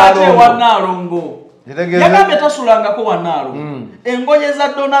wa Nalongo yagambye tasulangako wa Nalongo engoye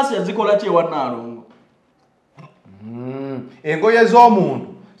za Donasi yazikola ki ewa Nalongo engoye z'omuntu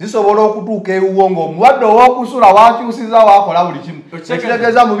zisobola okutuuka ewuwo ng'omulwadde ow'okusula wakyusiza wakola buli kimu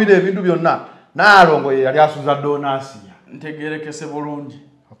ekitegeeza mu bino ebintu byonna Nalongo ye yali asuza Donasi ntegeerekese bulungi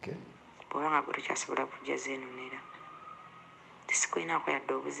bw'obanga gwe tokyasobola kujja zeenonera tisikuyinaako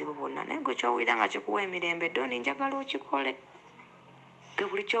yadde obuzibu bwonna naye gwe kyowulira nga kikuwa emirembe Doni njagala okikole gwe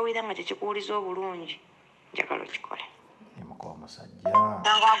buli kyowulira nga kyekikuwuliza obulungi njagala okikole emukoa omusajja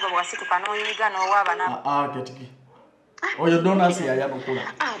nangwagwe bwasituka n'oyiga n'owaaba ketiki oyo Donasi yayabukula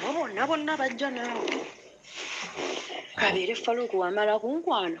abo bonna bajja naawe kabeere Faluku wamala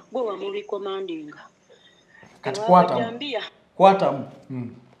kunkwana gwe wamubikomandinga kati kwatamu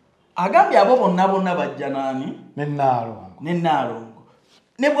agambye abo bonna bajja nani ne Nalongo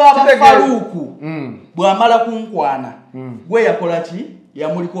ne bwaba Faluku bwamala kunkwana gwe yakola ki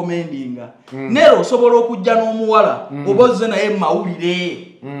yamulikomendinga nero osobola okujja n'omuwala obozze naye mawulire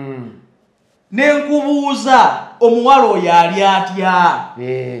nenkubuuza omuwala oyo ali atya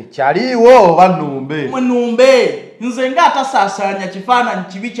kyaliwo oba nnumbe nze nga atasaasanya kifaananyi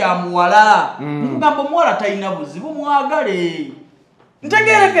kibi kya muwala nkugamba omuwala talina buzibu mwagale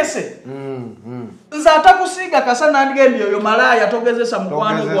ntegeerekese nze atakusiiga kasa nandigambye oyo malaaya togezesa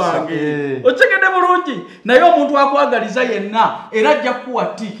mukwano gwange okitegedde bulungi naye omuntu akwagaliza yenna era ajja kukuwa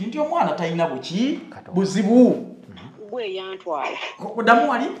ttiiki nti omwana talina buzibu gwe yantwala kuddamu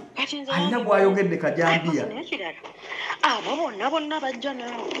wali alina gwayogedde Kajambiya abo bonna bajja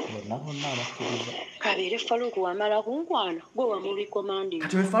naawe kabeere Faluku wamala kunkwana gwe wamubikomandinga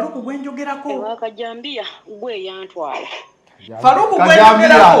kati we Faluku gwenjogerako ewa Kajambiya gwe yantwala Faluku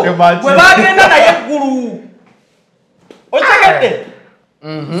gwenjogerako gwe bagenda naye eggulu okitegedde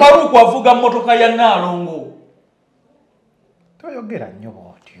Faluku avuga mmotoka ya Nalongo toyogera nnyo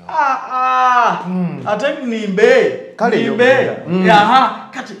bwotyo ate nimbe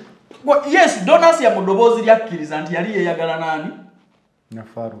kati yes Donasi ya mudoboozi lyakkiriza nti yali yeeyagala nani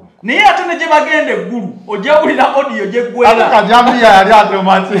naye ate ne gye bagenda eggulu ojawulira audio gyeggwera Kajambiya yali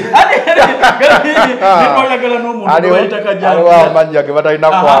atomati oyagala n'omuntu bayita Kajambiya amanya ge batalina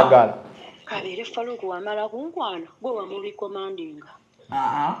kwagala kabeere Faluku wamala kunkwana gwe wamubikomandinga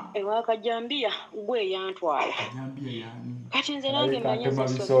ewa Kajambiya gwe yantwala kati nze nange manye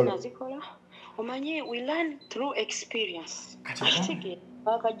ensonga nazikola omanyi we learn through experience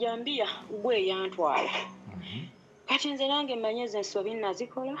ewa Kajambiya gwe yantwala kati nze nange manye ensobi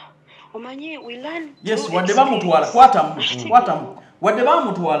nazikola omanyi we learn yes wadde bamutwala kwatamu wadde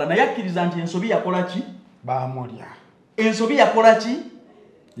bamutwala naye akkiriza nti ensobi yakola ki bamulya ensobi yakola ki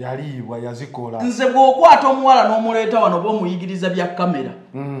yaliibwa yazikola nze bw'okwata omuwala n'omuleeta wano bw'omuyigiriza bya kamera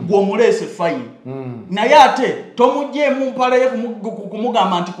bw'omuleese fayini naye ate tomugyeemu mpala ye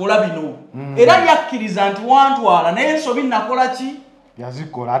kumugamba nti kola bino era yakkiriza nti wantwala naye ensobi nakola ki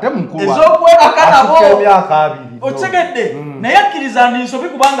yazikola ate mukulu ez'okwebaka nabo emyaka 2 okitegedde naye akkiriza nti nsobi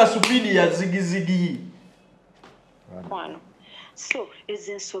kubanga supiidi ya zigizigi so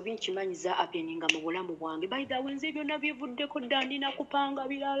ezo ensobi nkimanyiza apeninga mu bulamu bwange by the way nze byonna bivuddeko dda ndina kupanga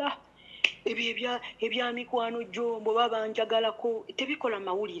birala ebyo ebya mikwano jombo baba njagalako tebikola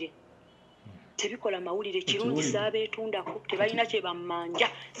mawulire kirungi saabeetundako tebalina kye bammanja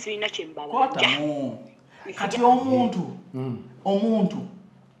sirina kye mbabanja kati omuntu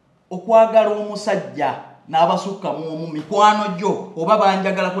okwagala omusajja n'abasukka mu mikwano gyo oba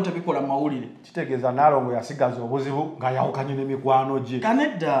banjagalako tebikola mawulire kitegeeza Nalongo yasigaza obuzibu nga yawukanye n'emikwano gye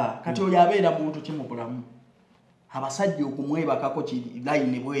kanedda kati oyo abeera muntu ki mu bulamu abasajja okumwebakako kiri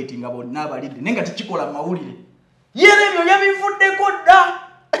layini bweti nga bonna abalidde naye nga tekikola mawulire yera ebyo yabivuddeko dda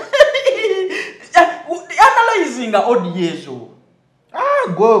analyzinga odiezo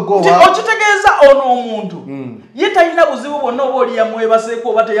okitegeeza ono omuntu ye talina buzibu bwonna oba oli yamwebaseeko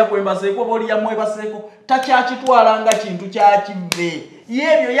oba teyakwembaseeko oba oli yamwebaseeko takyakitwala nga kintu kyakive ye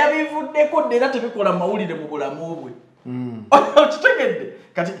ebyo yabivuddeko dda era tebikola mawulire mu bulamu bwe okitegedde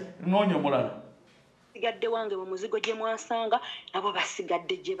kati noonya omulala sigadde wange mu muzigo gye mwasanga nabo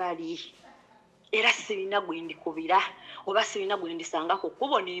basigadde gye bali era sirina gwe ndikubira oba sirina gwe ndisangako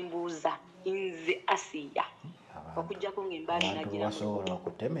kubo nembuuza nze Asiya okujjako ng'embaali nagira basobola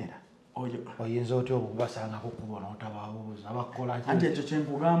okutemera oyinza otya okubasanga kukubona otababuuza bakola anti ekyo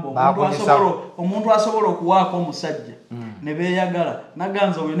kyenkugamba omuntu asobola okuwaako omusajja ne beeyagala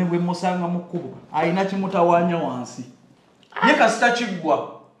naganza we ne bwe musanga mu kkubo alina kimutawaanya wansi ye kasita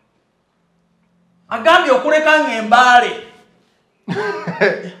kiggwa agambye okuleka ng'embaale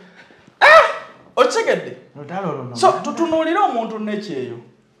okitegedde so tutunuulire omuntu nekyeyo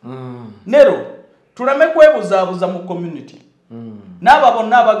nero tuleme kwebuzaabuza mu community n'aba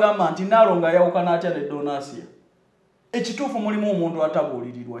bonna abagamba nti Nalongo ayawukana atya ne Donasiya ekituufu mulimu omuntu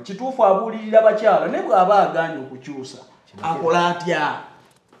atabuulirirwa kituufu abuulirira bakyala ne bw'aba agaanye okukyusa akola atya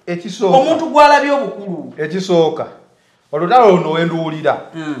omuntu gw'alabye obukulu ekisooka olutalo luno wenduwulira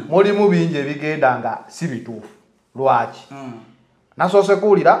mulimu bingi ebigenda nga si bituufu lwaki nasoose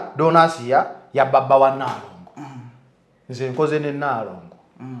kuwulira Donasiya ya baba wa Nalongo nze nkoze ne Nalongo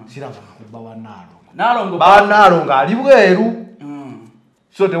sirabanga ku baba wa Nalongo ba Nalongo ali bweru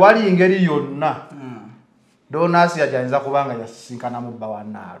so tewali ngeri yonna Donasiya gyayinza kubanga yasisinkana mu bba wa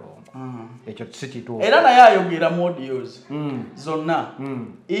Nalongo ekyo si kituufu era naye ayogera mu audios zonna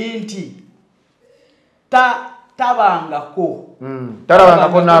nti talabangako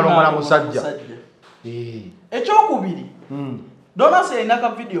Nalongo na musajja ekyokubiri Donasiya alina ka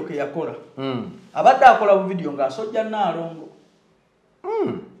video ke yakola abadde akola bu video ng'asojja Nalongo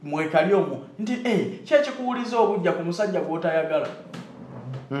mwekali omwo nti kyekikuwuliza obujja ku musajja gw'otayagala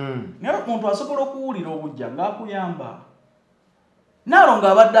naye omuntu asobola okuwulira obujja ng'akuyamba Nalongo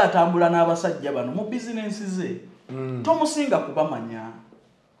abadde atambula n'abasajja bano mu bizinensi ze tomusinga kubamanya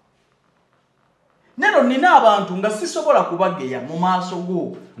nero nina abantu nga sisobola kubageya mu maaso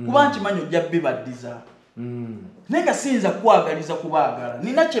go kuba nkimanyi ojja bibaddiza naye nga siyinza kwagaliza kubaagala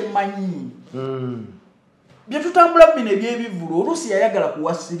nina kyemmanyi bye tutambula bino ebyebivulu oluusi yayagala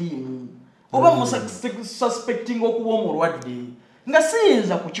kuwa siriimu oba mususpecting okuba omulwadde nga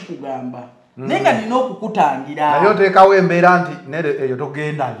siyinza kukikugamba naye nga nina okukutangira naye oteekawo embeera nti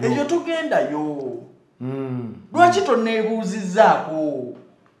eyo togendayo lwaki tonneebuuzizzaako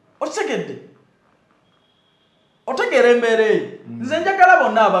okitegedde otegeera embeera eyo nze njagala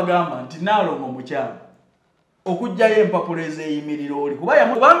bonna abagamba nti Nalongo mukyala okujjayo empapula ezeeyimirira oli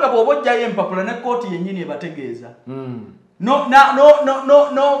kubanga bw'oba ojjayo empapula ne kooti yennyini ebategeeza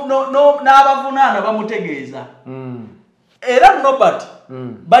n'abavunaana bamutegeeza era Nobert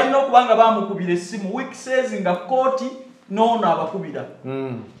balina okubanga bamukubira essimu weeksays nga kooti n'ono abakubira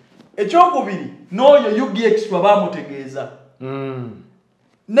ekyokubiri n'oyo UGX bamutegeeza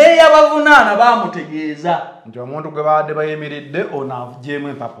n'eyabavunaana bamutegeeza nti omuntu gwe babadde bayimiridde ono avugyemu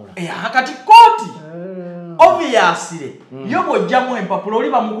empapula kati kooti obviously yo bw'ojjamu empapula oli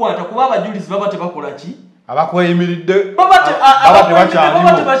bamukwata kuba abajulizi baba tebakola ki abakweyimiridde baba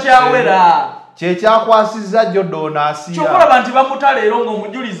tebakyawera kyekyakwasizza jjo Donasiya kyokulaba nti bamutala era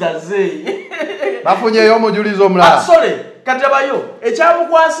ng'omujulizi azze bafunyeyo omujulizi omulala kati abayo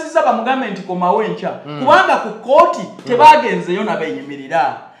ekyamukwasizza bamugambe nti komawo enkya kubanga ku kooti tebagenzeyo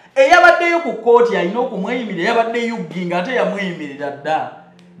nabeeyimirira eyabaddeyo ku kooti alina okumweyimirira yabadde yugginga ate yamweyimirira dda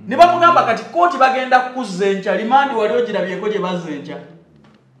ne bamugamba kati kooti bagenda kukuzza enkya limandi wali ogirabyeko gye bazza enkya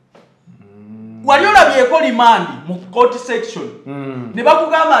wali olabyeko limandi mu court section ne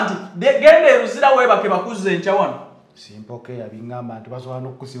bakugamba nti genda eruzira weebake bakuzza enkya wano simpoke yabingamba nti basobola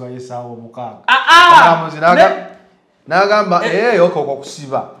n'okukusiba yesaawa omukaaga n'agamba okoko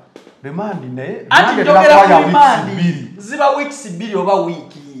okusiba rimandi naye anti njogera ku rimandi ziba weeks 2 oba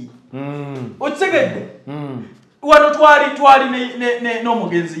wiiki okitegedde wano twali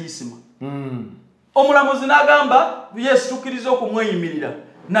n'omugenzi Isima omulamuzi n'agamba yes tukkiriza okumweyimirira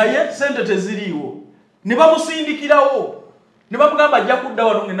naye sente teziriiwo ne bamusindikirawo ne bamugamba ajja kudda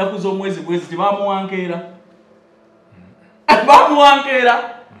wano ng'ennaku z'omwezi bwezi tebamuwankeera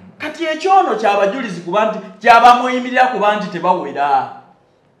kati ekyono kyabajulizi kuba nti kyabamweyimirira kuba nti tebawera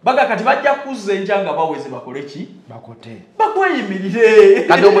baga kati bajja kuzza enkya nga baweze bakole ki bakweyimirire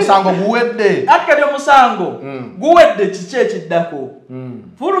kati omusango guwedde kati omusango guwedde kiki ekiddako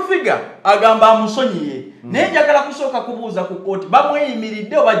fulufiga agamba amusonyiye naye njagala kusooka kubuuza ku kooti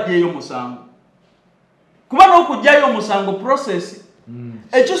bamweyimiridde oba ajjeeyo omusango kuba n'okugjayo omusango process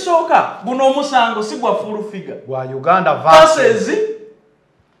ekisooka guno omusango si gwa fulufiga gwa Uganda versus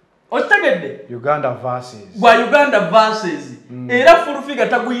okitegedde gwa Uganda versus era fulufiga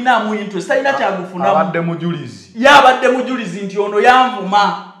taguyinaamu interest talina kyagufunamu yabadde mujulizi nti ono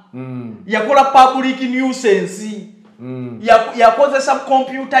yanvuma yakola public nuisance yakozesa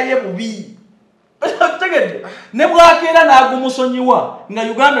kompyuta ye bubi okitegedde ne bwakeera n'agumusonyiwa nga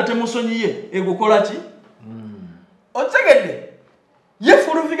Uganda temusonyiye egukola ki okitegedde ye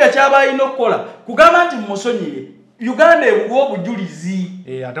fulufiga kyaba alina okukola kugamba nti mumusonyiye Uganda ebuwa obujulizi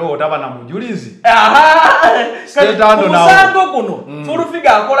ate otaba na mujulizi kumusango guno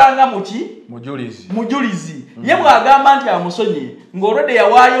fulufiga akolanga muki mujulizi ye bwagamba nti amusonye ng'olwedde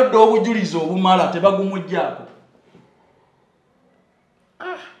yawaayo dde obujulizi obumala tebagumuggyako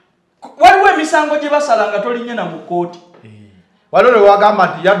waliwo emisango gye basala nga tolinye na mu kkooti waliwo ne wagamba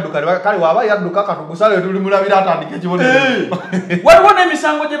nti yadduka kale waaba yadduka katugusale tuli mulabira atandika ekibonerezo waliwo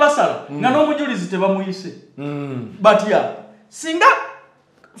n'emisango gye basala nga n'omujulizi tebamuyise batya singa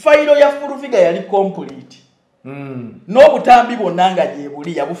fayiro ya fulufiga yali complete n'obutambi bwonna nga gye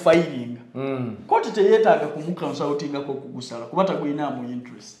buli yabufayiringa kooti teyeetaaga kumukonsultingako okugusala kuba tagulinamu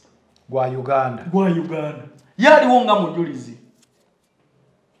interest gwa Uganda yaaliwo nga mujulizi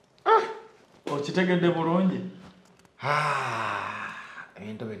okitegedde bulungi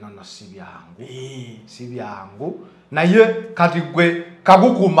ebintu binono si byangu naye kati gwe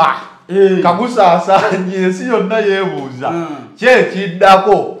kagukuma kagusaasanye ensi yonna yeebuuza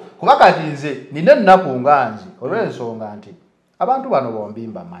kyekiddako kuba kati nze nina ennaku nganzi olw'ensonga nti abantu bano bombi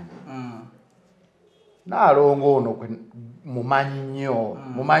mbamanyi Nalongo ono mumanyi nnyo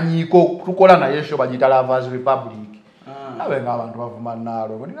mumanyiko tukola naye sho bagita Lovers Republic nawe ng'abantu bavuma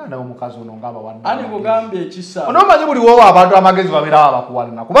Nalongo nina nawe omukazi ono ng'abawadde ani kugambye ekisa onomanyi buli wowa abantu amagezi babeera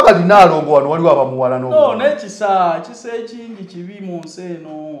abakuwalana kuba kati Nalongo wano waliwo abamuwalana n'ekisa ekingi kibi mu nsi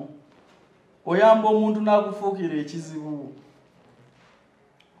eno oyamba omuntu n'akufuukira ekizibu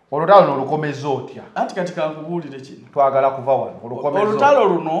olutalo olukomeza otya anti kati kankubuulire kino twagala kuva wano olutalo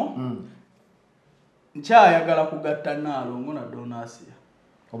luno nkyayagala kugatta Nalongo na Asiya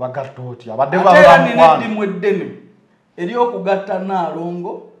obagatta otya abadde babamukwano eddene ery'okugatta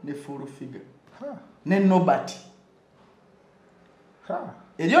Nalongo ne fulufiga ne nobati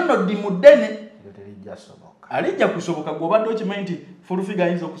eryo nno ddi mu ddene alijja kusoboka gw'obadde okimanyi nti fulufiga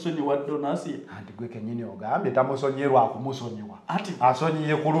ayinza okusonyiwa Asiya anti gwe kennyini ogambye tamusonyerwa kumusonyiwa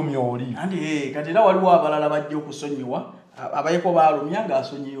asonyiye kulumya oli kati era waliwo abalala bajja okusonyiwa abayeko baalumya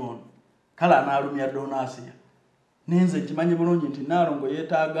ng'asonyiye ono kale anaalumya Asiya nenze nkimanyi bulungi nti Nalongo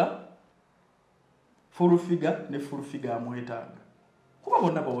yeetaaga fulufiga ne fulufiga amwetaaga kuba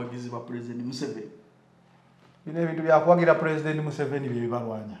bonna bawagizi ba President Museveni bino ebintu byakuwagira President Museveni bye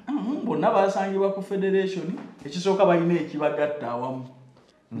bibalwanya bonna basangibwa ku federation ekisooka balina ekibagatta awamu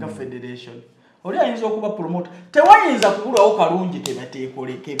nga federation oli ayinza okuba promoter tewayinza kubulawo kalungi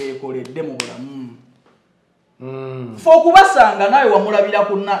kebeekoledde mu bulamu fo okubasanga nawe wamulabira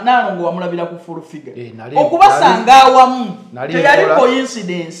ku Nalongo wamulabira ku fulufiga okubasanga awamu teyali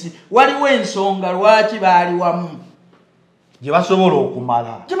coincidence waliwo ensonga lwaki baali wamu gye basobola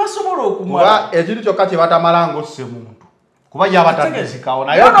okumala kuba ekintu kyokka kye batamala ng'osse muntu kuba yabatagezikawo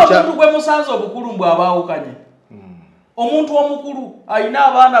naye omuntu gwe musanze obukulu mbw abaawukanye omuntu omukulu ayina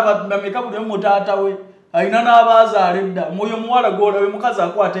abaana bameka buli omu taata we ayina n'abaazaala edda mwoyo muwala gwolawe mukazi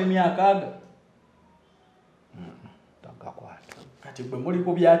akwata emyaka aga kati gwe muli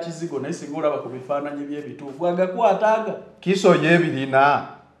ku bya kizigo naye singa olaba ku bifaananyi by'ebituufu agakwata aga kisonya ebirina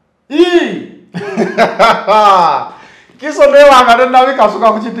kiso newanga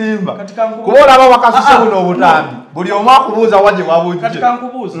nenabikasuka ku kitimba kuba olaba wakasuse buno obutambi buli omu akubuuza waje wabujje kati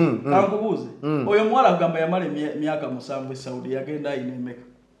kankubuuze oyo muwala agamba yamala emyaka 7 Saudi yagenda ayina emeka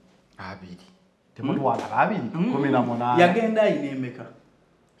 2 temutwala 2 yagenda ayina emeka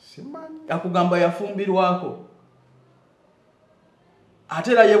simanyi akugamba yafumbirwako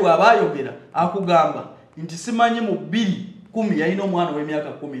ate era ye bw'aba ayogera akugamba nti simanyi mu 2010 yalina omwana w'emyaka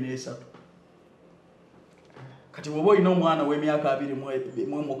 13 kati bw'oba olina omwana w'emyaka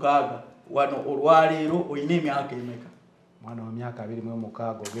 26 wano olwaleero olina emyaka emeka mwana w'emyaka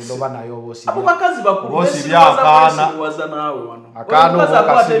 26 ogenda oba naye oba abo bakazi bakulu besiwaza naawe wano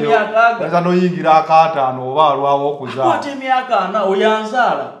akaanoza noyingira akaataano oba alwawo okuzaala akwata emyaka 4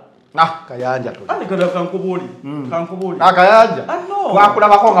 oyanzaala Kayanja kankubuulire Kayanja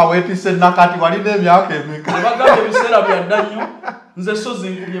twakulabako nga weetisse nakati walina emyaka emeka bagambye ebiseera byadda nnyo nze so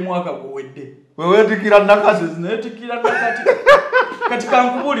zinkubye mwaka guwedde weweetikira nakati kati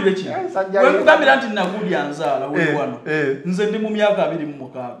kankubuulire kino wekugambira nti nagulya nzaala wewano nze ndi mu myaka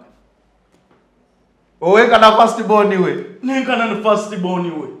 26 owenkana firstborn we nenkana ne firstborn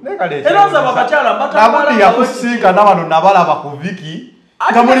we era nze abakyala batambula yakusinkana bano nabalaba ku viki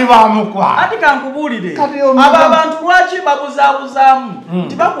nga muli bamukwa ati kankubuulire abo abantu lwaki babuzaabuzaamu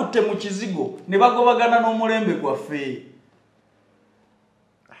nti bakutte mu kizigo ne bagobagana n'omulembe gwaffe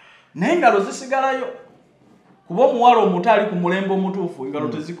naye engalo zisigalayo kuba omuwala omuto ali ku mulembe omutuufu engalo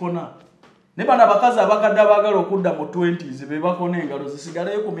tezikona ne bano abakazi abakadde abaagala okudda mu 20s be bakona engalo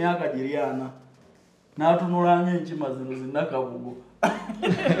zisigalayo ku myaka 40 N'atunulanga enkima zino zinnakabugo.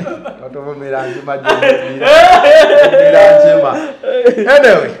 Otovomera njima jira njima.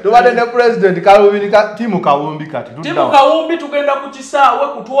 Anyway, tubadde ne President Kalubiri timu Kawumbi kati. Timu Kawumbi tugenda ku kisaawe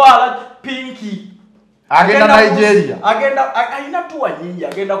kutwala Pinky. Agenda Nigeria. Alina tuwa nyingi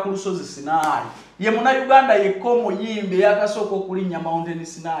agenda ku lusozi Sinai. Ye muna Uganda yekomo yimbe yakasoko okulinnya Mountain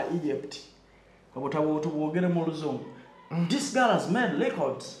Sinai, Egypt. Kabotabo tubogere mu luzungu. This girl has made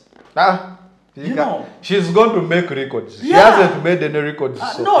records. You know, she's going to make records. She hasn't made any records.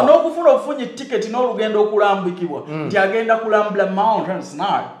 No kufuna ofunye ticket n'olugendo okulambikibwa. Nti agenda kulambula Mountain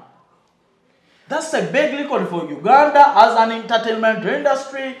Sinai. That's a big record for Uganda as an entertainment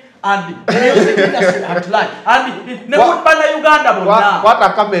industry and music industry at large. And nebutbana Uganda bonna. What a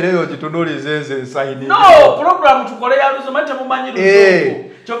kamera yo gitunulirize nze nsaini. No, program tukole ya luzumate mumanyi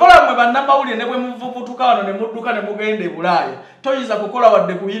luzungu. Chokola mwe bannamawulire ne bwe muvubutuka wano ne mudduka ne mugende Bulaaya. Toyiza kukola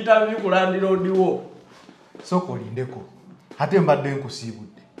wadde ku interview ku landiroodiwo. Soko lindeko. Ate mbadde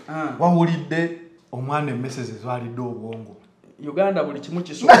nkusiibudde. Wawulidde omwana emmeseze zwalidde obwongo. Uganda buli kimu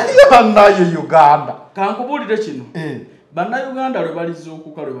kisobola. Bannaye Uganda. Kankubulire kino. Bannayuganda lwe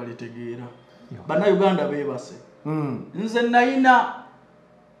balizuukuka lwe balitegeera. Bannayuganda beebase. Nze nayina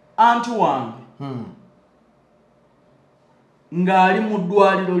anti wange. Ngali mu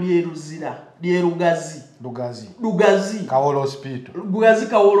ddwaliro ly'eruzira ly'erugazi. Lugazi. Kawolo Hospital. Lugazi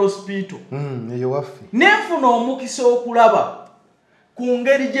Kawolo Hospital. Eyo waffe. Nenfuna omukisa okulaba ku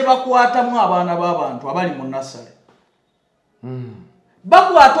ngeri gye bakwatamu abaana b'abantu abali mu nasale.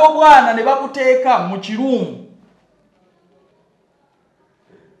 Bakwata obwana ne babuteeka mu kirumu.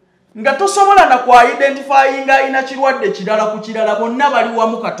 Nga tosobola na kwa identifyinga ina kirwadde kirala ku kirala bonna bali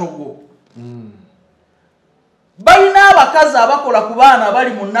wamu katogo. Balina abakazi abakola ku baana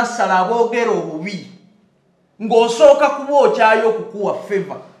abali mu nasala aboogera obubi. Ng'osooka kubookyayo okukuwa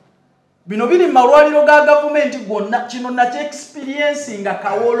favor. Bino biri mu malwaliro ga gavumenti gonna kino nakyo experience nga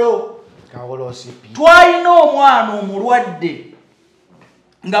Kawolo Hospital. Twalina omwana omulwadde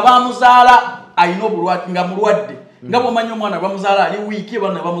nga bamuzaala ayina obulwadde nga mulwadde. Nga bw'omanyi omwana bamuzaala ali wiiki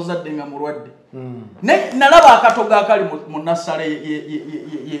bana bamuzadde nga mulwadde. Nalaba akatogo akali mu nasale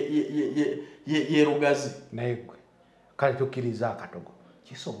ye Rugazi. Naye gwe kale tukkiriza akatogo.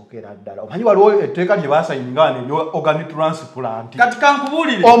 Kisobokera ddala. Omanyi waliwo etteeka lye baasayininga ne organic transplant. Kati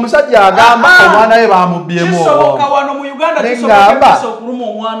kankubulire. Omusajja agamba omwana we bamubbyemu obwongo. Kisoboka wano mu Uganda kisoboka okuluma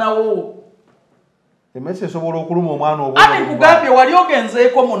omwana wo. Emmese esobola okuluma omwana obwongo. Ate nkugambye wali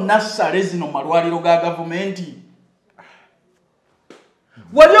ogenzeeko mu nasale zino malwaliro ga gavumenti.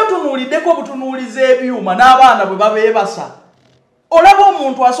 Wali otunuuliddeko obutunuuliza ebyuma n'abaana bwe babeebasa. Olaba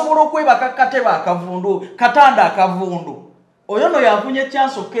omuntu asobola okwebaka katebe akavundu, katanda akavundu. Oyo no yafunye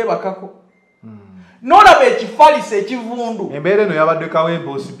chance okebakako. N'olaba ekifalisa ekivundu. Embeera eno yabadde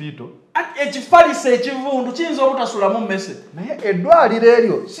Kawempe Hospital. Ekifalisa ekivundu kiyinza obutasulamu mmese. Naye eddwaliro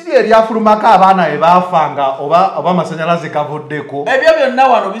eryo siri eryafulumako abaana be baafanga oba amasanyalaze gavuddeko. Ebyo byonna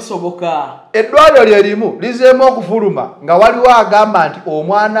wano bisoboka. Eddwaliro lye limu lizeemu okufuluma nga waliwo agamba nti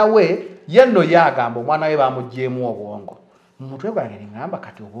omwana we yenno yagamba omwana we bamuggyemu obwongo. Mu mutwe gwange ngamba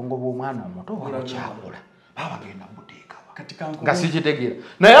kati obwongo bw'omwana omuto bwakyabula. Babagenda muteeka nga sikitegeera.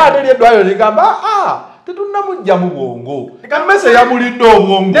 Naye ate eddwaliro ligamba tetunnamugya mu bwongo. Emmese yamulidde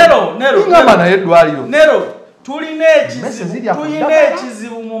obwongo. Ngamba naye eddwaliro. Tulina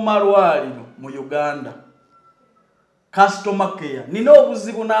ekizibu mu malwaliro mu Uganda. Customer care. Nina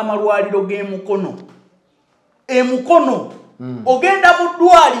obuzibu n'amalwaliro g'emukono. Emukono. Ogenda mu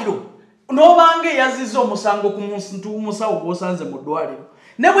ddwaliro. N'obanga eyazizza omusango ku musawo gw'osanze mu ddwaliro.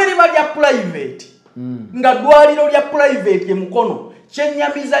 Ne bwe liba lya private. Nga ddwaliro lya private emukono.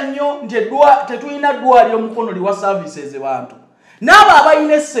 Kyennyamiza nnyo nti tetulina ddwaliro mukono liwa services bantu. N'abo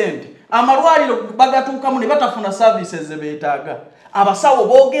abalina essente amalwaliro bagatuukamu ne batafuna services ze beetaaga. Abasawo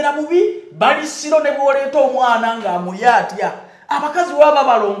boogera bubi bali siro ne bwoleeta omwana ng'amulya atya. Abakazi waba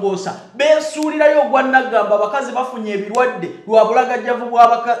balongoosa beesuulirayo ogwa Nagamba abakazi bafunye ebirwadde lwa bulagajjavu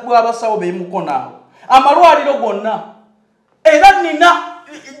bw'abasawo b'emukono awo. Amalwaliro gonna era nina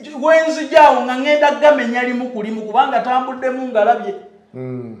wenzijaawo nga ngenda gamenya limu ku limu kubanga tambuddemu ngalabye.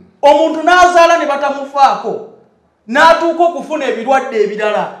 Omuntu n'azaala ne batamufaako n'atuuka okufuna ebirwadde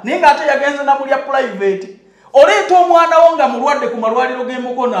ebirala naye ng'ate yagenze na mulya private. Oleeta omwana wo nga mulwadde ku malwaliro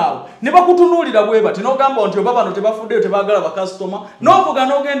g'emukono awo ne bakutunuulira bwe bati n'ogamba nti oba bano tebafuddeyo tebaagala bakasitoma n'ovuga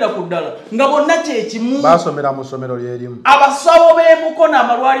n'ogenda ku ddala nga bonna kyekimu. Baasomera mu ssomero lyerimu. Abasawo b'emukono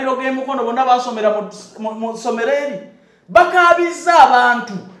amalwaliro g'emukono bonna baasomera mu ssomero eri. Bakaabizza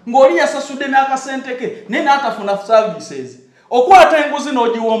abantu ng'oli yasasudde n'akasente ke naye n'atafuna services. Okwata enguzi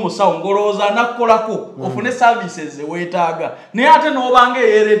n'ogiwa omusawo ng'olowooza anakukolako ofune services ze weetaaga naye ate n'obanga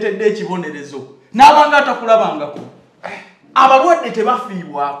eyeereetedde ekibonerezo n'abanga atakulabangako abalwadde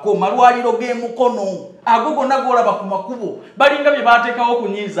tebafiibwako malwaliro g'emukono ago gonna g'olaba ku makubo balinga bye baateekawo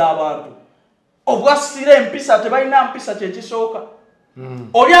kunyiiza abantu obwasira empisa tebalina mpisa kyekisooka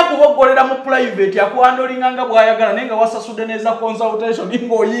oli akuboggolera mu private akuwandolinga nga bw'ayagala naye nga wasasudde neza consultation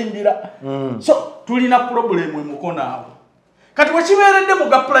ng'oyingira so tulina problemu emukono awo kati wekibeeredde mu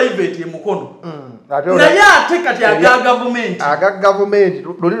ga private emukono naye ate kati aga gavumenti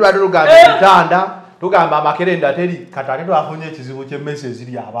luli lwali lugamba entanda tugamba amakerenda teri kati ate twafunye ekizibu ky'emmese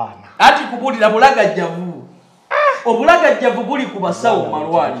eziri abaana ati kubuulira bulagajjavu obulagajjavu buli ku basawo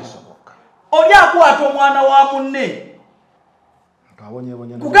malwaliro oli akwata omwana wa munne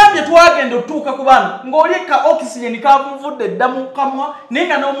kugambye twagenda otutuuka ku baana ng'oli ka oxygen kavuvudde dda mu kamwa naye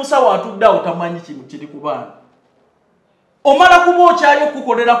nga n'omusawo atudde awo tamanyi kintu kiri ku baana omala kuba okyayo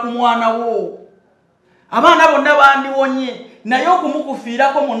okukolera ku mwana wo abaana bonna bandiwonye naye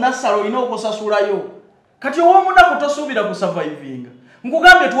okumukufiirako mu nassalo olina okusasulayo kati ow'omunaku tosuubira kusurvivinga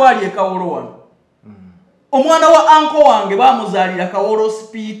nkugambye twali ekawolo wano omwana wa anko wange baamuzaalira kawolo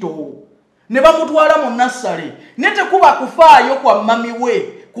hospital ne bamutwala mu nassale ne tekuba kufaayo kwa mami we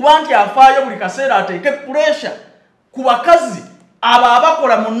kuba nti afaayo buli kaseera ateeke pressure ku bakazi abo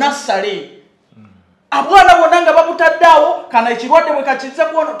abakola mu nassale abwana bonna nga babutaddeawo kana ekirwadde bwe kakize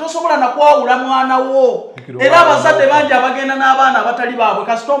kuona tosobola nakwawula mwana wo era abazadde bangi abagenda n'abaana abatali baabwe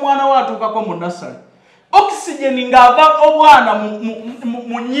kasita omwana wo atuukako mu nassale oxygen ng'ava obwana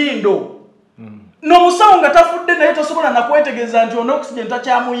mu nnyindo n'omusawo nga tafudde naye tosobola nakwetegeeza nti ono oxygen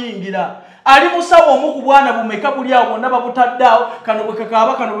takyamuyingira ali musawo omu ku bwana bumeka buli awo bonna babutaddeawo kano bwe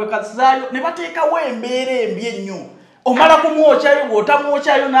kakaaba kano bwe kazaayo ne bateekawo embeera embi ennyo omala kumwokyayo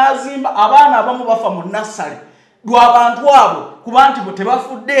bw'otamwokyayo n'azimba abaana abamu bafa mu nassale lw'abantu abo kuba nti bwe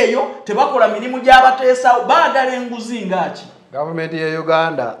tebafuddeeyo tebakola mirimu gy'abateesawo baagala enguzi ngaaki gavumenti ya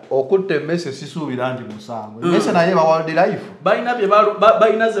Uganda okutta emmese sisuubira nti musango emmese naye ba wildlife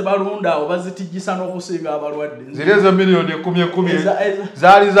balina ze balunda awo bazitijjisa n'okusinga abalwadde ziri ezo miliyoni 10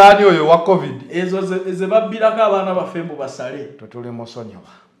 zaali zaani oyo wa covid ezo ze babbirako abaana baffe mbu basale tetuli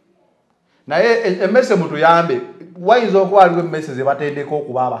musonyiwa naye emmese mutuyambe wayinza okuba aliwo emmese ze batendeka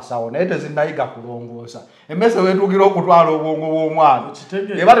okuba abasawo naye tezinnayiga kulongoosa emmese weetuukira okutwala obwongo bw'omwana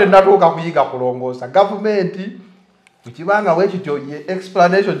eba tennatuuka kuyiga kulongoosa gavumenti ukibanga wekityo ye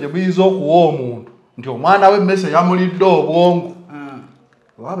explanation gye muyinza okuwa omuntu nti omwana w'emmese yamulidde obwongo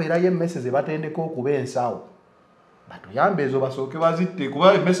wabeerayo emmese ze batendeka okuba ensawo batuyambe ezo basooke bazitte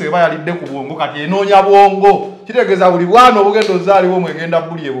kuba emmese eba yalidde ku bwongo kati enoonya bwongo kitegeeza buli bwana obugenda ozaaliwo mwegenda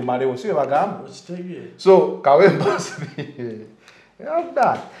buli ebumalewo si bwe bagamba so kawembasi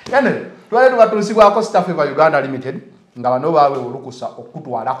twale tubatuusibwako Staff Ever Uganda Limited nga bano baawe olukusa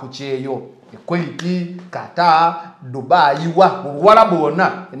okutwala ku kyeyo Ekwiti, Kata, Dubai wa buwala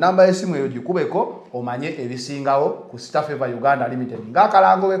bwonna enamba y'essimu eyo gikubeko omanye ebisingawo ku Staff Ever Uganda Limited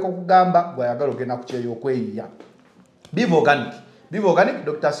ng'akalango weko kugamba gwayagala ogenda ku kyeyo okweyiya Bivo Organic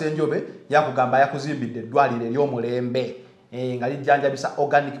Dr. Senjobe yakugamba yakuzimbidde eddwaliro ery'omulembe nga lijjanjabisa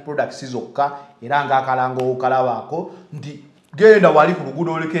organic products zokka era ng'akalango okalabaako nti genda wali ku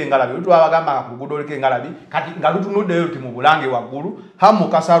luguudo oleka engalabi lutwabagamba ku luguudo oleka engalabi kati nga lutunuddeyo luti mu Bulange waggulu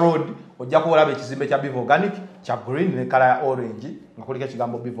Hamukasa Road ojja kuolaba ekizimbe kya Bivo Organic kya green ne kala ya orange nga kuliko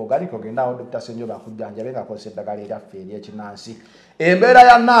ekigambo Bivo Organic ogenda awo Dr. Senjobe akujjanjabe ng'akozesa eddagala eryaffe ery'ekinnansi embeera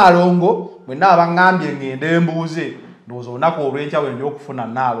ya Nalongo mwenna abangambye ngende embuuze ndowooza olunaku olw'enkya wenda okufuna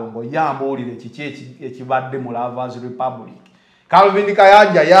Nalongo yambuulire kiki ekibadde mu Lovers Republic Calvin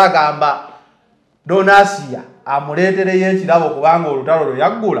Kayanja yagamba Asiya amuleetereyo ekirabo kubanga olutalo lwe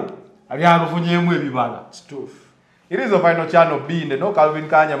yaggula ali alufunyeemu ebibala It is the final channel B no Calvin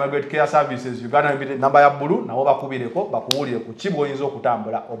Kayanja Margaret Care Services Uganda Limited namba ya bbulu nawo bakubireko bakuwulire ku kibo oyinza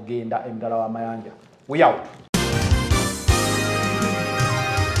okutambula ogenda emitala w'amayanja we out